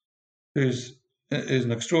 who's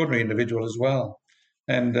an extraordinary individual as well.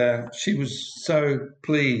 And she was so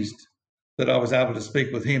pleased that I was able to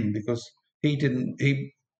speak with him because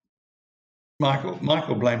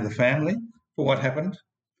Michael blamed the family for what happened,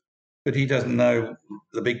 but he doesn't know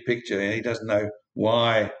the big picture, and he doesn't know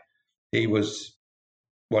why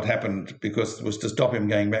what happened, because it was to stop him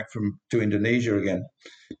going back to Indonesia again.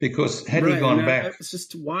 Because had he gone back, it's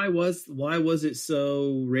just why was it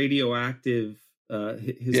so radioactive?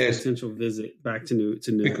 His potential visit back to New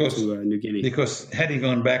Guinea. Because had he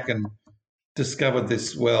gone back and discovered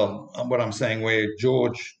this, what I'm saying, where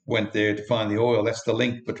George went there to find the oil, that's the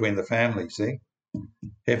link between the family. See,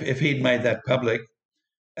 if he'd made that public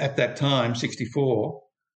at that time, 1964,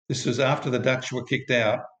 this was after the Dutch were kicked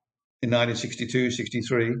out in 1962,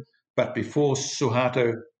 63, but before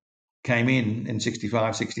Suharto came in 1965,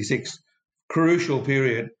 1966, crucial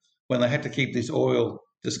period when they had to keep this oil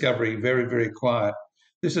discovery very, very quiet.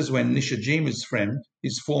 This is when Nishijima's friend,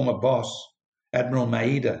 his former boss, Admiral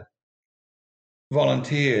Maeda,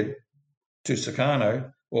 volunteered to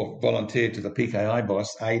Sukarno, or volunteered to the PKI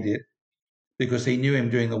boss, A did, because he knew him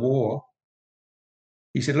during the war.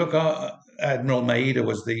 He said, look, Admiral Maeda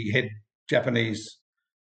was the head Japanese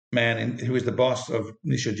man who was the boss of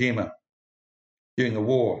Nishijima during the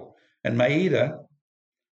war. And Maeda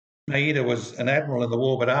was an admiral in the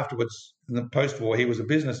war, but afterwards, in the post-war, he was a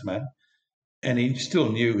businessman, and he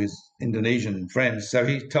still knew his Indonesian friends. So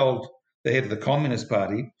he told the head of the Communist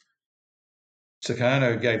Party,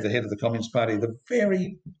 Sukarno gave the head of the Communist Party the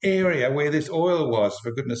very area where this oil was,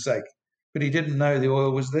 for goodness sake, but he didn't know the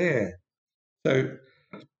oil was there. So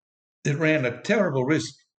it ran a terrible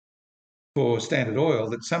risk for Standard Oil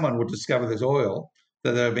that someone would discover this oil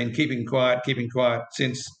that they've been keeping quiet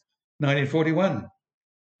since 1941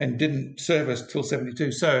 and didn't service till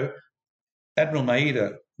 72. So Admiral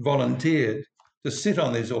Maeda volunteered to sit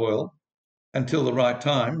on this oil until the right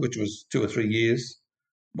time, which was 2 or 3 years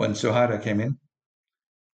when Suharto came in.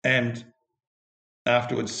 And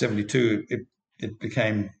afterwards, 72, it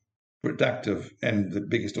became productive and the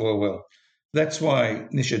biggest oil well. That's why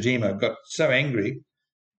Nishijima got so angry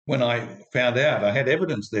when I found out. I had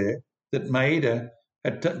evidence there that Maeda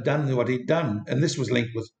had done what he'd done, and this was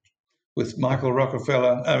linked with Michael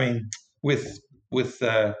Rockefeller. I mean, with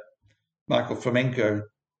Michael Fomenko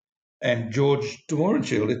and George de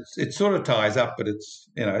Mohrenschildt. It sort of ties up, but it's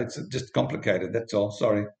just complicated. That's all.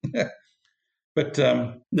 Sorry. But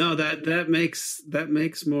no, that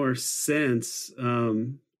makes more sense.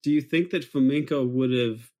 Do you think that Fomenko would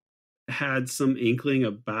have had some inkling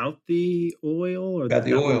about the oil, or about that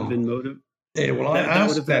the would oil? have been Yeah, well, I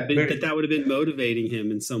asked that would have been motivating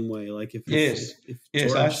him in some way, like if yes,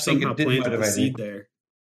 George I think somehow it did planted the motivate seed him. there.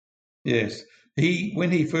 Yes,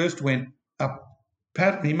 when he first went up,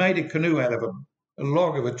 he made a canoe out of a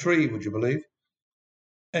log of a tree. Would you believe?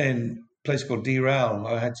 And a place called Deral.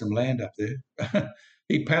 I had some land up there.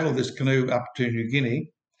 He paddled this canoe up to New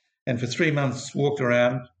Guinea, and for 3 months walked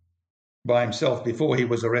around by himself before he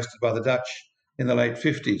was arrested by the Dutch in the late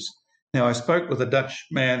 50s. Now, I spoke with a Dutch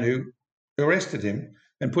man who arrested him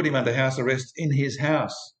and put him under house arrest in his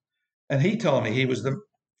house. And he told me he was the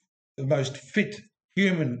most fit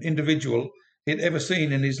human individual he'd ever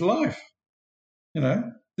seen in his life. You know,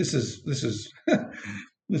 this is what's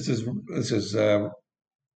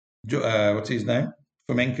his name?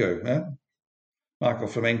 Fomenko, huh? Michael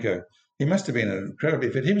Fomenko. He must have been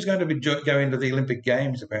incredibly fit. He was going to go into the Olympic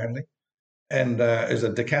Games, apparently, and as a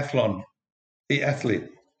decathlon athlete,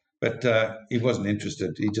 but he wasn't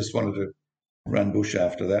interested. He just wanted to run bush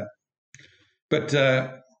after that. But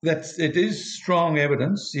it is strong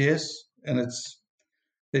evidence, yes, and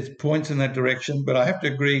it points in that direction. But I have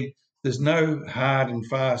to agree, there's no hard and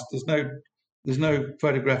fast. There's no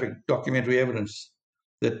photographic documentary evidence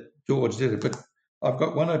that George did it. But I've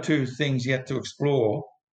got 1 or 2 things yet to explore,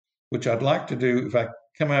 which I'd like to do if I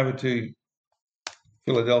come over to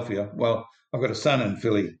Philadelphia. Well, I've got a son in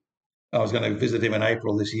Philly. I was going to visit him in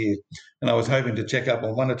April this year, and I was hoping to check up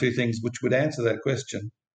on 1 or 2 things which would answer that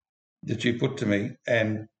question that you put to me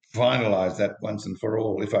and finalise that once and for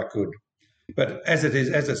all, if I could. But as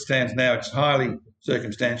it stands now, it's highly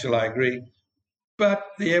circumstantial, I agree. But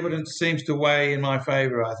the evidence seems to weigh in my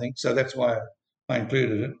favour, I think. So that's why I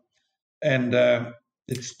included it. And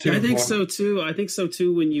it's too important. I think so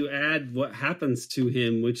too when you add what happens to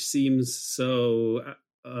him, which seems so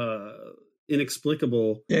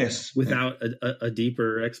inexplicable, yes, without a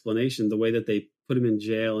deeper explanation. The way that they put him in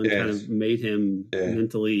jail and kind of made him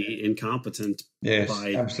mentally incompetent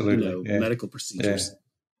by absolutely. medical procedures.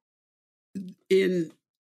 In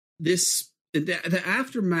the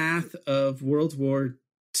aftermath of World War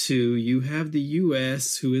II, you have the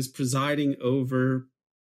U.S. who is presiding over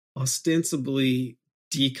ostensibly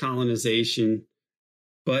decolonization,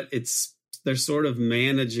 but they're sort of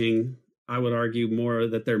managing. I would argue more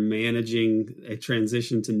that they're managing a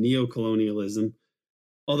transition to neocolonialism.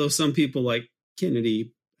 Although some people like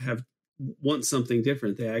Kennedy want something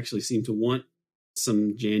different. They actually seem to want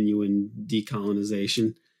some genuine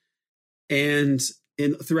decolonization. And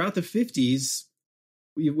throughout the 50s,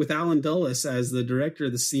 with Allen Dulles as the director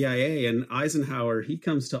of the CIA, and Eisenhower, he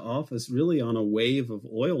comes to office really on a wave of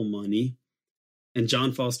oil money. And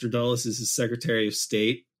John Foster Dulles is his Secretary of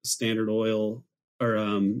State, Standard Oil, or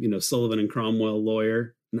Sullivan and Cromwell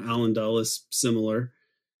lawyer, and Allen Dulles similar.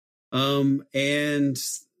 And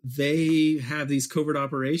they have these covert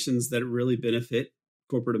operations that really benefit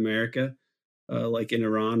corporate America, like in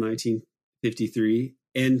Iran, 1953.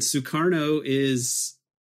 And Sukarno is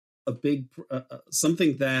a big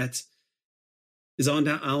something that is on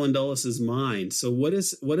Allen Dulles' mind. So what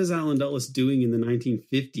is Allen Dulles doing in the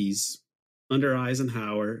 1950s under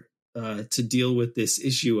Eisenhower to deal with this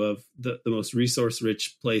issue of the most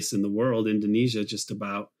resource-rich place in the world, Indonesia, just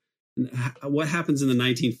about. And what happens in the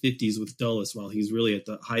 1950s with Dulles while he's really at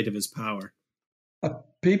the height of his power?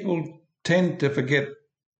 People tend to forget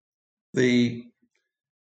the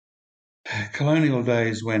colonial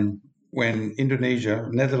days when Indonesia,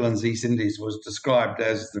 Netherlands, East Indies, was described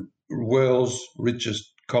as the world's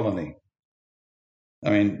richest colony.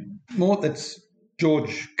 I mean, that's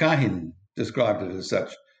George Cahin described it as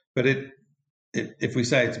such, but if we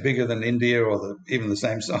say it's bigger than India or even the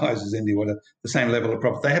same size as India, the same level of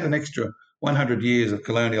profit, they had an extra 100 years of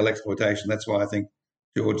colonial exploitation. That's why I think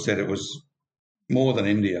George said it was more than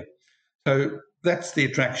India. So that's the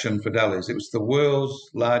attraction for Dulles. It was the world's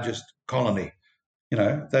largest colony.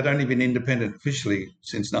 They'd only been independent officially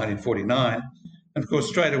since 1949. And of course,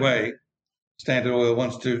 straight away, Standard Oil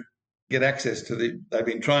wants to get access to they've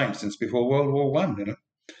been trying since before World War I,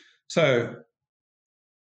 So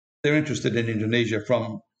they're interested in Indonesia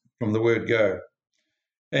from the word go.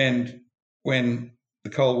 And when the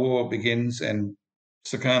Cold War begins and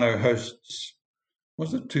Sukarno hosts,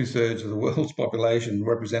 was it 2/3 of the world's population,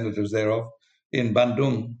 representatives thereof, in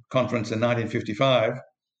Bandung conference in 1955,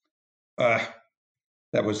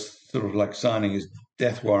 that was sort of like signing his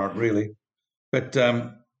death warrant, really. But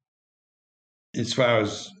as far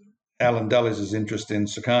as Alan Dulles' interest in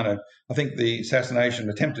Sukarno, I think the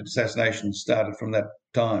attempted assassination started from that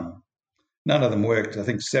time. None of them worked. I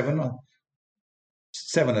think seven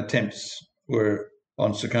attempts were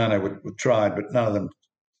on Sukarno were tried, but none of them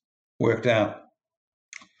worked out.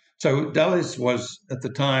 So Dulles was at the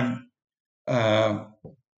time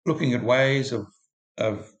looking at ways of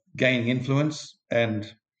gaining influence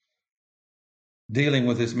and dealing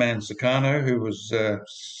with this man Sukarno, who was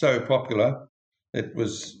so popular, it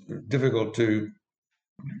was difficult to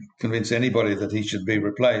convince anybody that he should be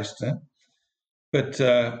replaced. But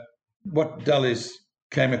what Dulles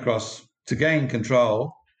came across, to gain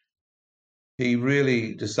control, he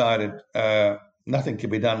really decided nothing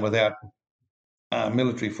could be done without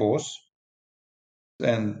military force.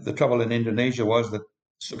 And the trouble in Indonesia was that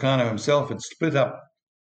Sukarno himself had split up,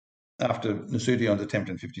 after Nasution's attempt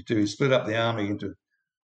in 1952, he split up the army into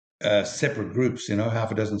separate groups,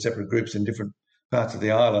 half a dozen separate groups in different parts of the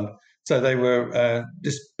island. So they were a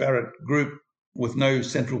disparate group with no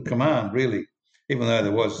central command, really. Even though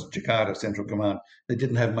there was Jakarta Central Command, they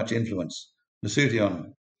didn't have much influence.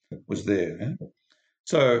 Nasution was there.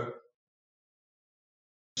 So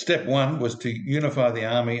step one was to unify the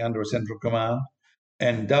army under a central command.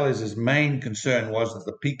 And Dulles' main concern was that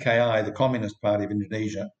the PKI, the Communist Party of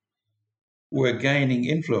Indonesia, were gaining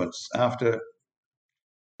influence after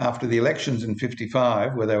the elections in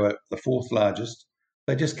 1955, where they were the fourth largest.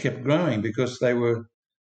 They just kept growing because they were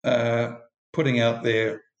putting out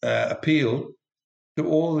their appeal to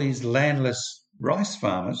all these landless rice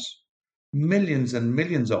farmers, millions and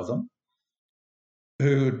millions of them,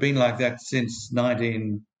 who had been like that since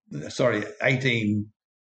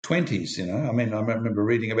 1820s. I mean, I remember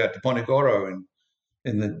reading about Diponegoro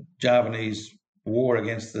in the Javanese war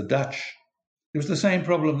against the Dutch. It was the same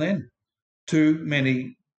problem then. Too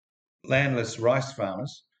many landless rice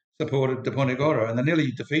farmers supported Diponegoro, and they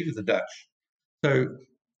nearly defeated the Dutch. So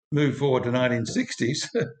move forward to 1960s,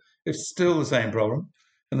 it's still the same problem.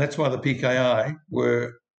 And that's why the PKI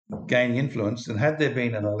were gaining influence. And had there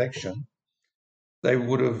been an election, they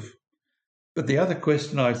would have. But the other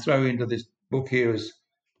question I throw into this book here is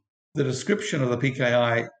the description of the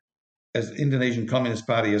PKI as Indonesian Communist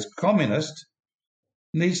Party as communist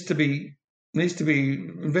needs to be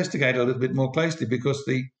investigated a little bit more closely, because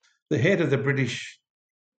the head of the British,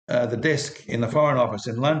 the desk in the Foreign Office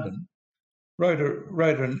in London, wrote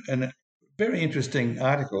a very interesting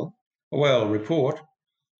article, report,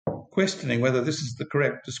 questioning whether this is the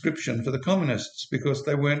correct description for the communists, because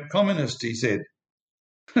they weren't communists, he said.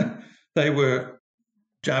 They were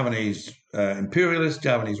Javanese imperialists,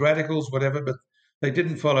 Javanese radicals, whatever, but they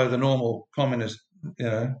didn't follow the normal communist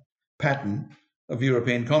pattern of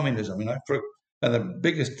European communism. And the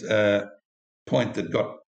biggest point that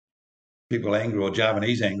got people angry, or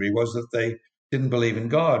Javanese angry, was that they didn't believe in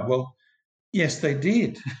God. Well, yes, they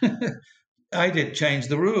did. IDIT changed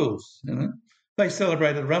the rules. They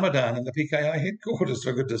celebrated Ramadan in the PKI headquarters,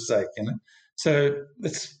 for goodness sake. So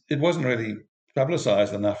it wasn't really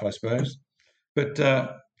publicised enough, I suppose. But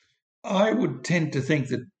I would tend to think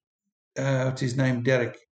that what's his name,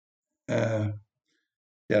 Derek, the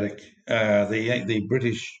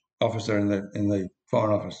British officer in the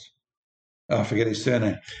Foreign Office. I forget his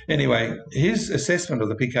surname. Anyway, his assessment of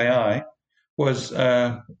the PKI was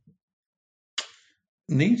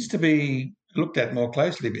needs to be looked at more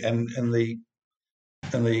closely, and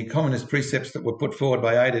and the communist precepts that were put forward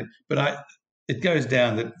by AIDA. But it goes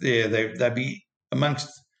down that they'd be amongst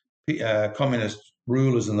communist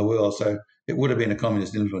rulers in the world, so it would have been a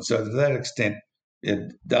communist influence. So to that extent,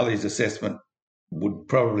 Dully's assessment would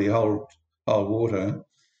probably hold water,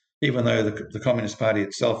 even though the Communist Party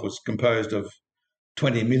itself was composed of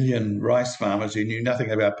 20 million rice farmers who knew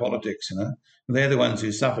nothing about politics, you know. And they're the ones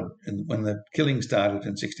who suffered when the killing started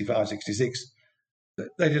in 65, 66.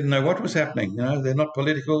 They didn't know what was happening, you know. They're not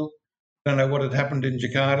political, don't know what had happened in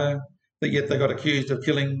Jakarta, but yet they got accused of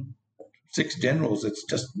killing 6 generals. It's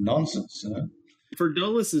just nonsense, you know. For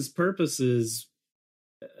Dulles' purposes,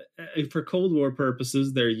 for Cold War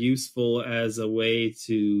purposes, they're useful as a way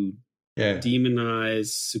to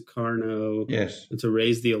demonize Sukarno, and to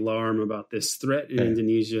raise the alarm about this threat in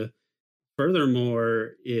Indonesia.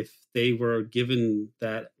 Furthermore, if they were given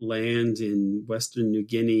that land in Western New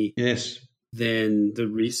Guinea, then the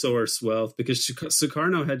resource wealth, because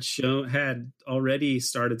Sukarno had already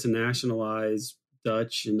started to nationalize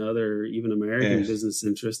Dutch and other even American business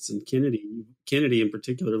interests, and Kennedy in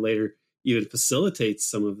particular later even facilitates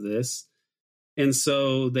some of this. And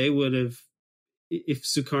so they would have, if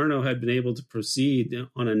Sukarno had been able to proceed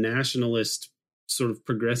on a nationalist sort of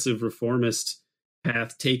progressive reformist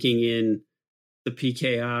path, taking in the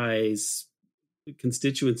PKI's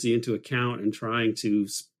constituency into account and trying to,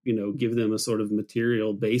 you know, give them a sort of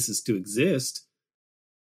material basis to exist,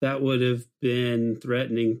 that would have been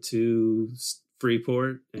threatening to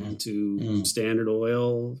Freeport and to Standard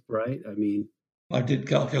Oil, right? I mean, I did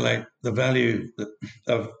calculate the value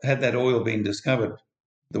of had that oil been discovered,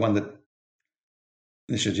 the one that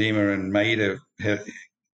Nishijima and Maeda had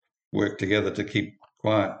worked together to keep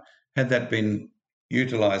quiet. Had that been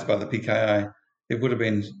utilised by the PKI, it would have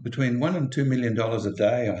been between $1 and $2 million a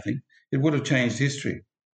day, I think. It would have changed history.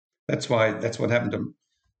 That's what happened to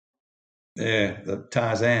the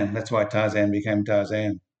Tarzan. That's why Tarzan became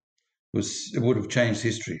Tarzan. It would have changed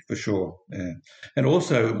history for sure. Yeah. And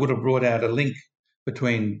also it would have brought out a link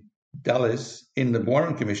between Dulles in the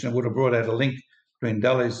Warren Commission. It would have brought out a link between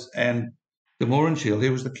Dulles and the Mohrenschildt. He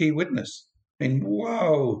was the key witness. And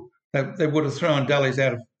whoa, they would have thrown Dulles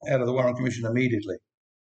out of the Warren Commission immediately.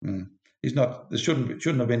 He's not. There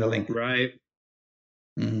shouldn't have been a link. Right.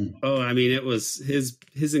 Oh, I mean, it was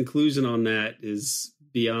his inclusion on that is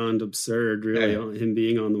beyond absurd, really, on him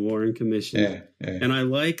being on the Warren Commission. And I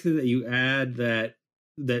like that you add that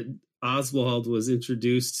Oswald was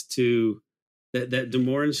introduced to that de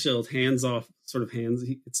Mohrenschildt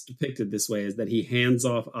it's depicted this way, is that he hands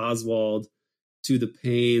off Oswald to the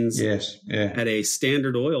Paines at a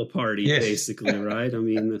Standard Oil party, basically, right? I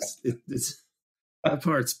mean, it's that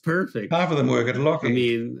part's perfect. Half of them work at Lockheed. I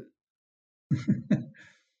mean,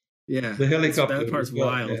 the helicopter. That part's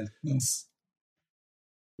wild.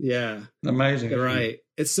 Amazing. Right.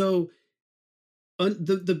 And so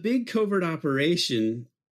the big covert operation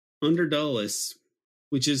under Dulles,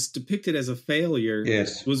 which is depicted as a failure,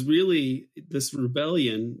 was really, this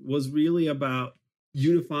rebellion was really about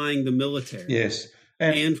unifying the military.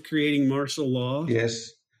 And creating martial law.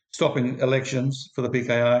 Stopping elections for the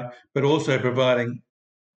PKI, but also providing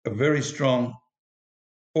a very strong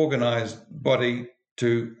organised body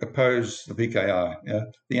to oppose the PKI.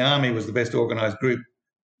 The army was the best organised group.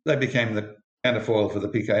 They became the counterfoil for the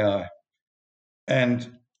PKI.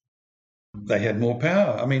 And they had more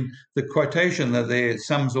power. I mean, the quotation that there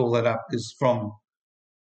sums all that up is from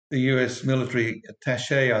the US military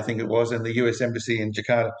attaché, I think it was, in the US embassy in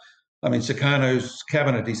Jakarta. I mean, Sukarno's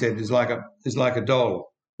cabinet, he said, is like a doll.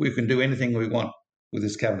 We can do anything we want with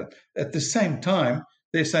this cabinet. At the same time,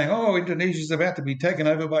 they're saying, "Oh, Indonesia's about to be taken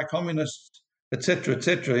over by communists, etc.,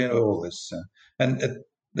 etc." You know, all this, and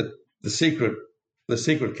the secret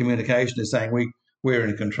communication is saying we're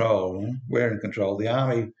in control. We're in control. The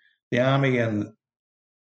army, and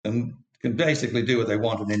can basically do what they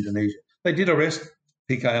want in Indonesia. They did arrest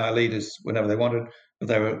PKI leaders whenever they wanted, but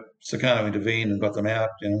Sukarno intervened and got them out.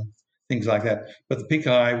 You know, things like that. But the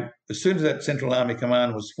PKI, as soon as that Central Army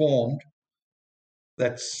Command was formed,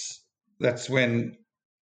 that's when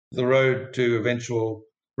the road to eventual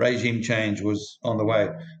regime change was on the way.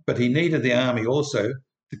 But he needed the army also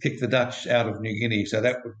to kick the Dutch out of New Guinea, so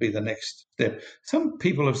that would be the next step. Some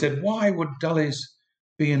people have said, why would Dulles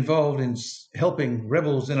be involved in helping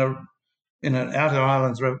rebels in an outer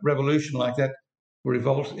islands revolution like that,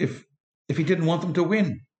 revolt, if he didn't want them to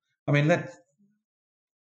win? I mean, let's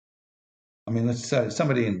say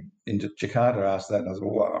somebody in Jakarta asked that, and I was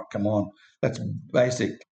like, wow, come on, that's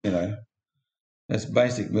basic, you know, that's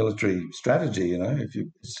basic military strategy, you know. If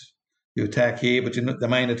you attack here, but the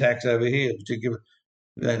main attack's over here,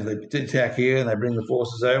 but they attack here and they bring the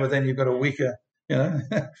forces over, then you've got a weaker You know,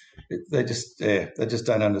 they just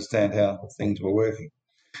don't understand how things were working.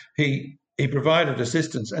 He provided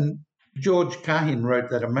assistance, and George Cahin wrote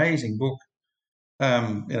that amazing book,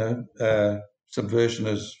 Subversion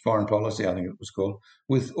as Foreign Policy, I think it was called,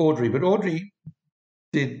 with Audrey. But Audrey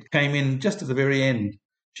came in just at the very end.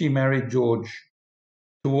 She married George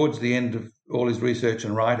towards the end of all his research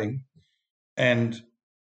and writing, and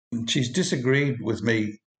she's disagreed with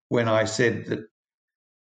me when I said that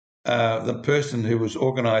the person who was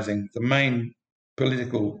organising the main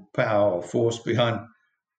political power or force behind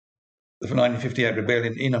the 1958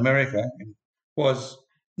 rebellion in America was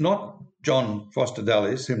not John Foster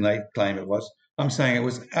Dulles, whom they claim it was. I'm saying it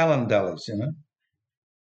was Allen Dulles,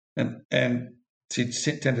 and she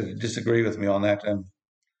tended to disagree with me on that. And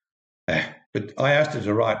but I asked her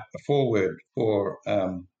to write a foreword for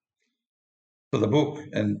the book,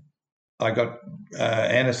 and I got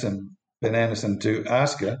Ben Anderson, to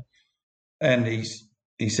ask her, and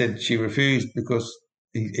he said she refused because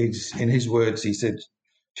in his words he said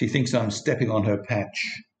she thinks I'm stepping on her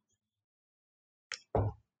patch,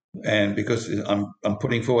 and because I'm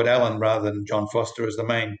putting forward Allen rather than John Foster as the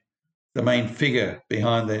main figure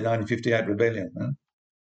behind the 1958 rebellion. Huh?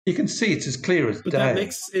 You can see it's as clear as day. That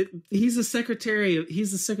makes it. He's the Secretary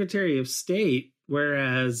of State,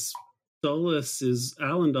 whereas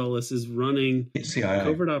Allen Dulles is running CIA.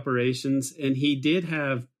 Covert operations, and he did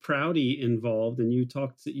have Prouty involved. And you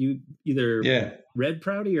either read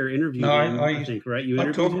Prouty or interviewed him. I think, right? You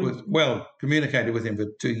communicated with him for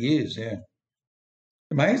 2 years. Yeah,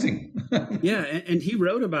 amazing. Yeah, and he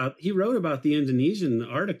wrote about the Indonesian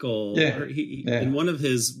article. In one of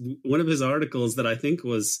his articles that I think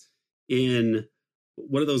was in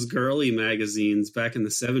one of those girly magazines back in the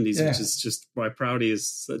 70s, which is just why Prouty is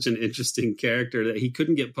such an interesting character that he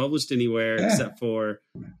couldn't get published anywhere except for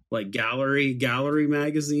like Gallery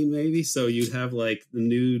magazine, maybe. So you'd have like the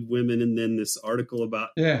nude women and then this article about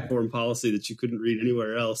foreign policy that you couldn't read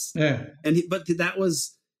anywhere else. Yeah. But that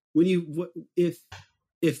was when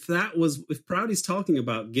if Prouty's talking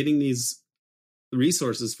about getting these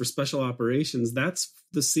resources for special operations, that's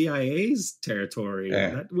the CIA's territory.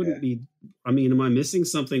 That wouldn't be. I mean, am I missing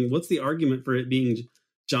something? What's the argument for it being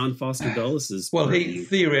John Foster Dulles's? Well,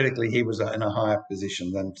 theoretically he was in a higher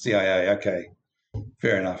position than CIA. Okay,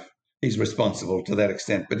 fair enough. He's responsible to that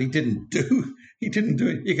extent, but he didn't do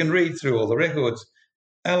it. You can read through all the records.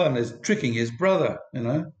 Allen is tricking his brother.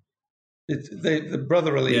 It's the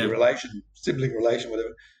brotherly relation, sibling relation,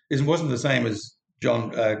 whatever, wasn't the same as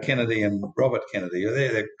John Kennedy and Robert Kennedy.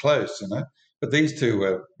 They're close, But these two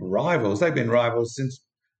were rivals. They've been rivals since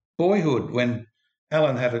boyhood, when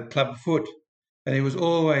Allen had a club foot, and he was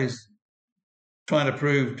always trying to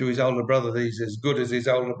prove to his older brother that he's as good as his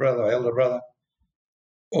elder brother,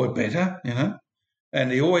 or better,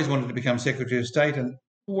 And he always wanted to become Secretary of State. And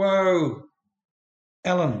whoa,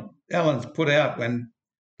 Allen's put out when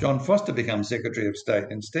John Foster becomes Secretary of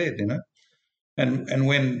State instead, And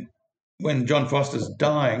when John Foster's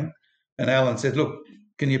dying, and Allen said, "Look,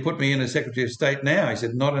 can you put me in as Secretary of State now?" He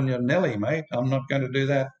said, "Not on your Nelly, mate. I'm not going to do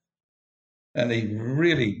that." And he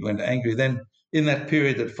really went angry. Then, in that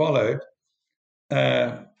period that followed,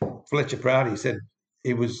 Fletcher Prouty said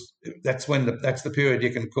that's the period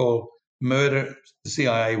you can call murder. The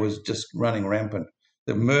CIA was just running rampant.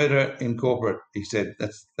 The murder in corporate, he said,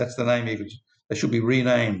 that's the name they should be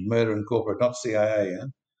renamed, murder in corporate, not CIA.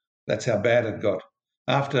 That's how bad it got.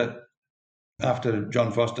 After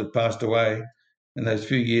John Foster passed away, and those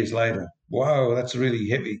few years later, wow, that's a really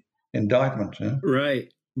heavy indictment.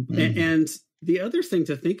 Right. And the other thing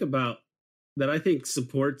to think about that I think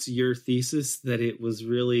supports your thesis that it was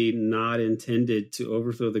really not intended to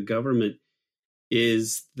overthrow the government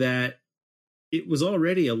is that it was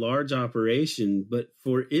already a large operation, but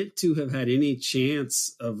for it to have had any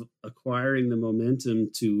chance of acquiring the momentum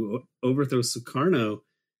to overthrow Sukarno,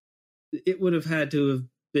 it would have had to have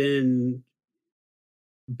been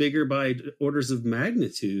bigger by orders of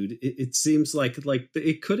magnitude. It seems like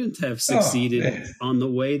it couldn't have succeeded on the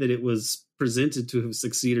way that it was presented to have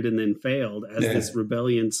succeeded and then failed as this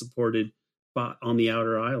rebellion supported on the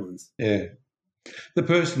outer islands. Yeah. The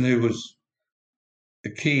person who was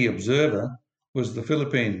the key observer was the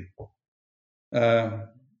Philippine what's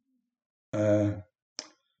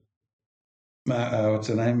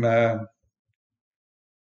her name?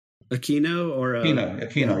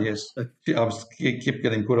 Aquino, yes. Kept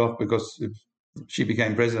getting put off because she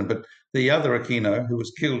became president. But the other Aquino, who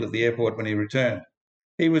was killed at the airport when he returned,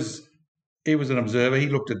 he was an observer. He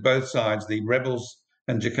looked at both sides, the rebels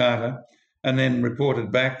and Jakarta, and then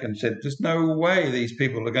reported back and said, "There's no way these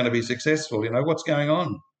people are going to be successful. What's going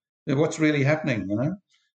on? What's really happening?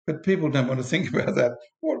 But people don't want to think about that.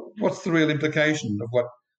 What's the real implication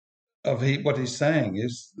of what he's saying?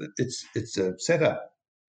 Is that it's a setup.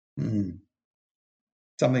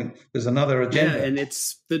 Something. There's another agenda. Yeah, and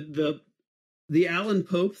it's the Alan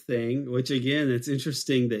Pope thing, which again, it's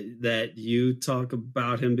interesting that you talk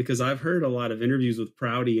about him, because I've heard a lot of interviews with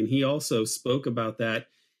Prouty, and he also spoke about that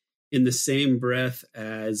in the same breath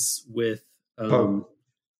as with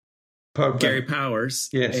Pope, Gary Powers,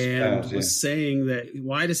 yes, and Powers, was saying that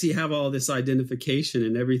why does he have all this identification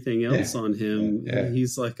and everything else on him? Yeah.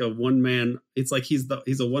 He's like a one man. It's like he's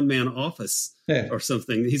a one man office or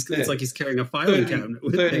something. It's like he's carrying a filing cabinet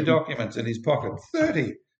with 30 him. documents in his pocket.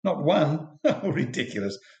 30, not one.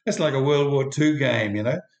 Ridiculous. That's like a World War II game, you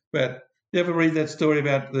know. But you ever read that story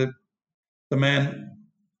about the man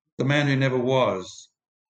who never was?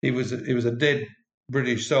 He was a dead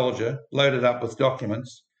British soldier, loaded up with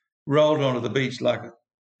documents, rolled onto the beach like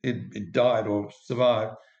it died or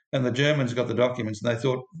survived, and the Germans got the documents and they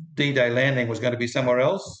thought D-Day landing was going to be somewhere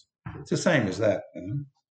else. It's the same as that. You know?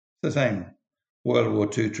 It's the same World War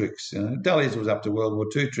II tricks. You know? Dulles was up to World War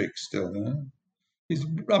II tricks still. You know?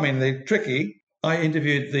 They're tricky. I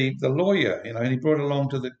interviewed the lawyer, you know, and he brought along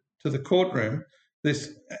to the courtroom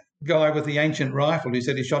this guy with the ancient rifle. He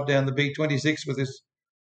said he shot down the B-26 with this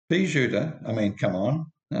pea shooter. I mean, come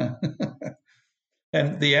on.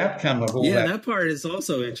 And the outcome of all that part is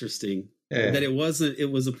also interesting. Yeah. That it was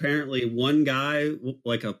apparently one guy,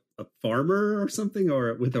 like a farmer or something,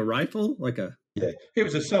 or with a rifle, he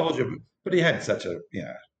was a soldier, but he had such a, you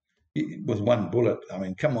know, with one bullet. I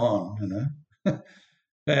mean, come on, you know.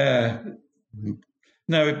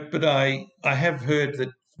 No, but I have heard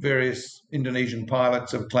that various Indonesian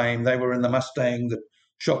pilots have claimed they were in the Mustang that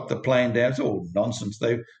shot the plane down. It's all nonsense.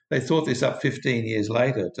 They thought this up 15 years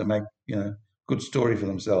later to make, you know, good story for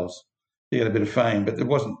themselves. They get a bit of fame, but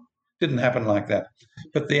didn't happen like that.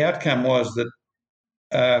 But the outcome was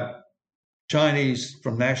that Chinese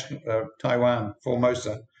from Taiwan,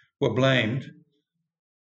 Formosa, were blamed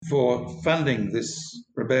for funding this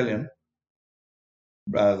rebellion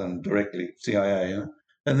rather than directly CIA. You know?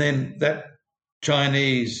 And then that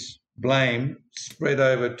Chinese blame spread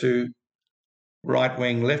over to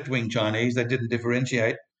right-wing, left-wing Chinese. They didn't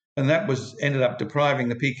differentiate. And that ended up depriving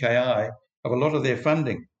the PKI of a lot of their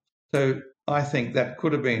funding. So I think that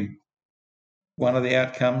could have been one of the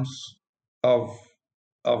outcomes of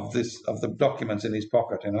the documents in his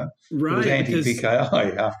pocket, you know. Right. It was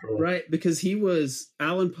anti-PKI after all. Right, because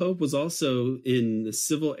Alan Pope was also in the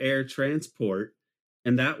Civil Air Transport,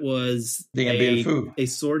 and that was a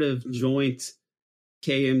sort of joint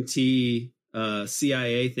KMT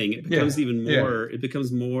CIA thing. It becomes it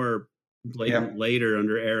becomes more blatant later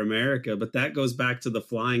under Air America, but that goes back to the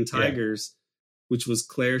Flying Tigers, which was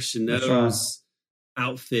Claire Chenot's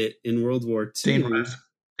outfit in World War II. Dean Rusk.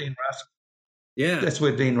 Yeah, that's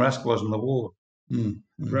where Dean Rusk was in the war.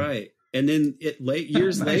 Right, and then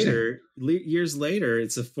years later,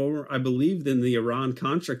 it's a former, I believe, in the Iran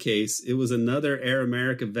Contra case, it was another Air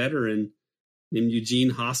America veteran named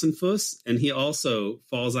Eugene Hassenfuss, and he also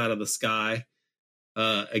falls out of the sky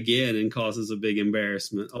again and causes a big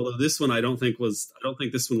embarrassment. Although this one I don't think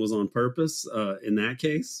this one was on purpose in that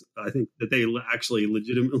case. I think that they actually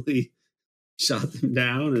legitimately shot them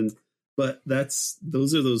down, but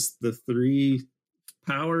the three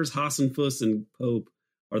Powers, Hassenfuss, and Pope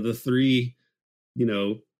are the three, you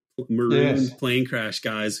know, maroon plane crash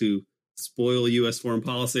guys who spoil U.S. foreign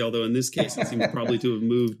policy. Although in this case it seems probably to have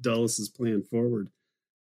moved Dulles' plan forward.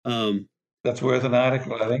 That's worth an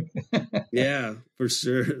article, I think. Yeah, for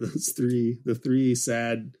sure. The three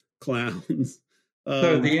sad clowns.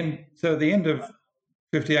 So the end of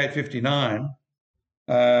 58, 59,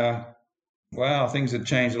 wow, things had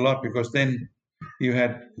changed a lot, because then you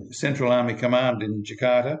had Central Army Command in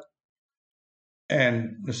Jakarta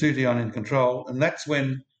and Nasution in control, and that's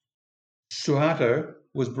when Suharto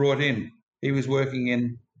was brought in. He was working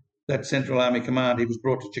in that Central Army Command. He was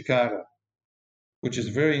brought to Jakarta, which is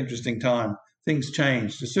a very interesting time. Things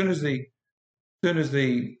changed. As soon as the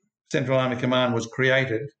Central Army Command was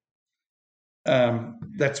created,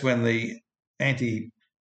 that's when the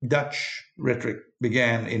anti-Dutch rhetoric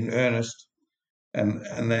began in earnest,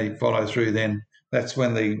 and they follow through. Then that's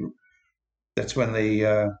when the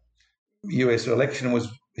US election was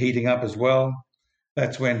heating up as well.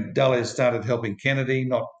 That's when Dulles started helping Kennedy,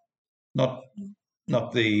 not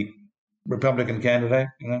the Republican candidate,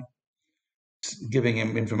 you know, giving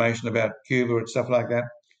him information about Cuba and stuff like that.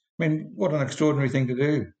 I mean, what an extraordinary thing to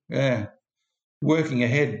do. Yeah. Working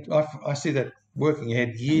ahead. I see that working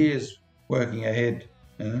ahead, years working ahead,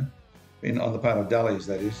 you know, on the part of Dulles,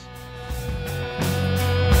 that is.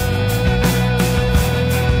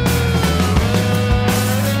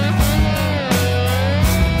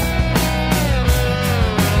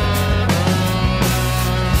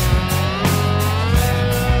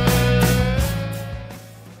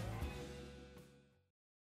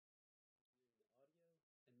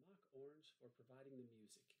 for providing the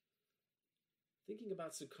music. Thinking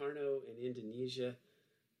about Sukarno in Indonesia,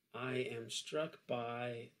 I am struck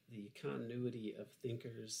by the continuity of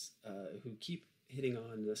thinkers who keep hitting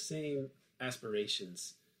on the same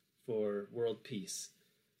aspirations for world peace.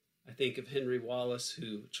 I think of Henry Wallace,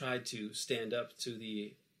 who tried to stand up to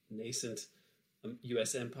the nascent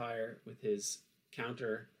U.S. empire with his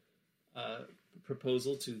counter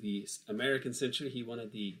proposal to the American century. He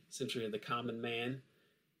wanted the century of the common man.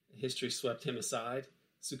 History swept him aside.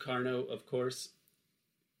 Sukarno, of course,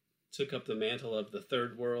 took up the mantle of the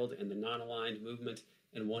Third World and the non-aligned movement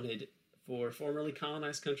and wanted for formerly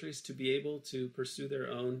colonized countries to be able to pursue their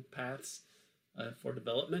own paths for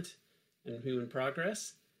development and human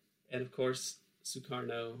progress. And of course,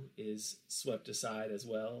 Sukarno is swept aside as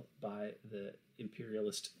well by the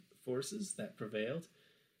imperialist forces that prevailed.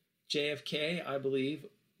 JFK, I believe,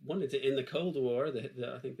 wanted to end the Cold War.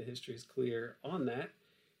 I think the history is clear on that.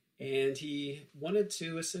 And he wanted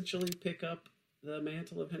to essentially pick up the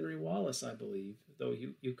mantle of Henry Wallace, I believe, though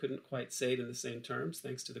you couldn't quite say it in the same terms,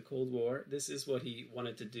 thanks to the Cold War. This is what he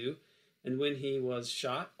wanted to do. And when he was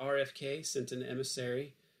shot, RFK sent an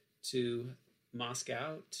emissary to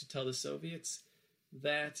Moscow to tell the Soviets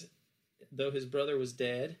that though his brother was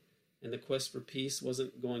dead and the quest for peace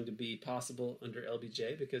wasn't going to be possible under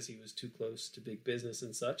LBJ because he was too close to big business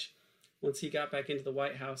and such, once he got back into the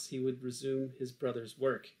White House, he would resume his brother's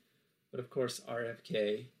work. But of course,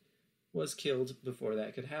 RFK was killed before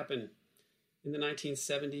that could happen. In the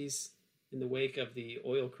 1970s, in the wake of the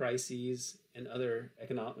oil crises and other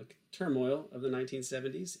economic turmoil of the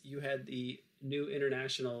 1970s, you had the new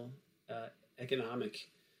international economic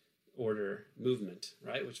order movement,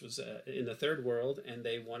 right, which was in the Third World, and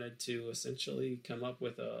they wanted to essentially come up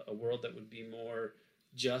with a world that would be more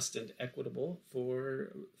just and equitable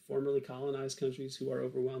for formerly colonized countries who are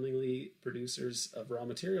overwhelmingly producers of raw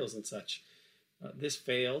materials and such. This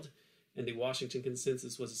failed, and the Washington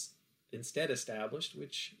Consensus was instead established,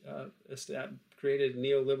 which created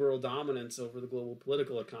neoliberal dominance over the global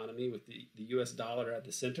political economy with the U.S. dollar at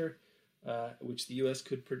the center, which the U.S.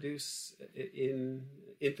 could produce in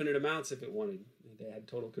infinite amounts if it wanted. They had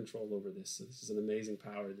total control over this. So this is an amazing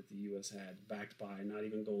power that the U.S. had, backed by not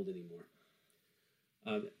even gold anymore.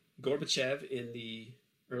 Gorbachev in the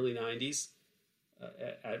early 90s,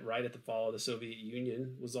 right at the fall of the Soviet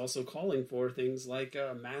Union, was also calling for things like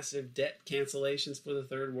massive debt cancellations for the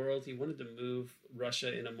Third World. He wanted to move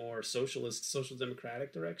Russia in a more socialist, social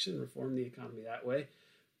democratic direction, reform the economy that way.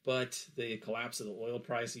 But the collapse of the oil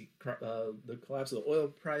prices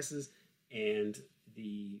and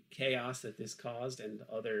the chaos that this caused, and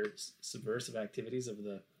other subversive activities of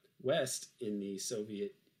the West in the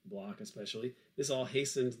Soviet bloc especially, this all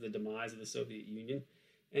hastened the demise of the Soviet Union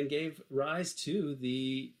and gave rise to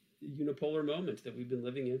the unipolar moment that we've been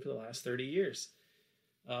living in for the last 30 years.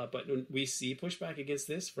 But when we see pushback against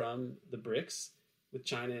this from the BRICS, with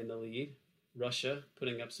China in the lead, Russia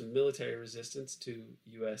putting up some military resistance to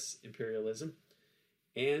U.S. imperialism,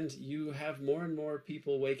 and you have more and more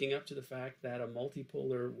people waking up to the fact that a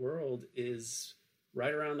multipolar world is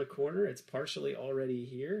right around the corner. It's partially already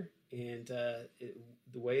here, and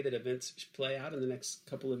the way that events play out in the next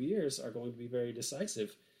couple of years are going to be very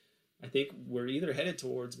decisive. I think we're either headed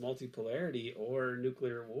towards multipolarity or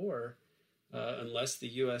nuclear war, unless the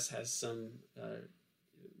U.S. has some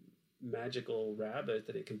magical rabbit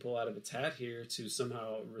that it can pull out of its hat here to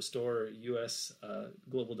somehow restore U.S.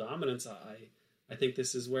 Global dominance. I think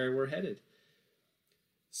this is where we're headed.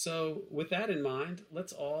 So with that in mind,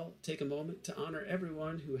 let's all take a moment to honor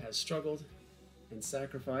everyone who has struggled and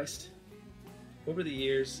sacrificed over the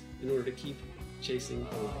years in order to keep chasing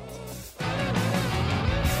the light.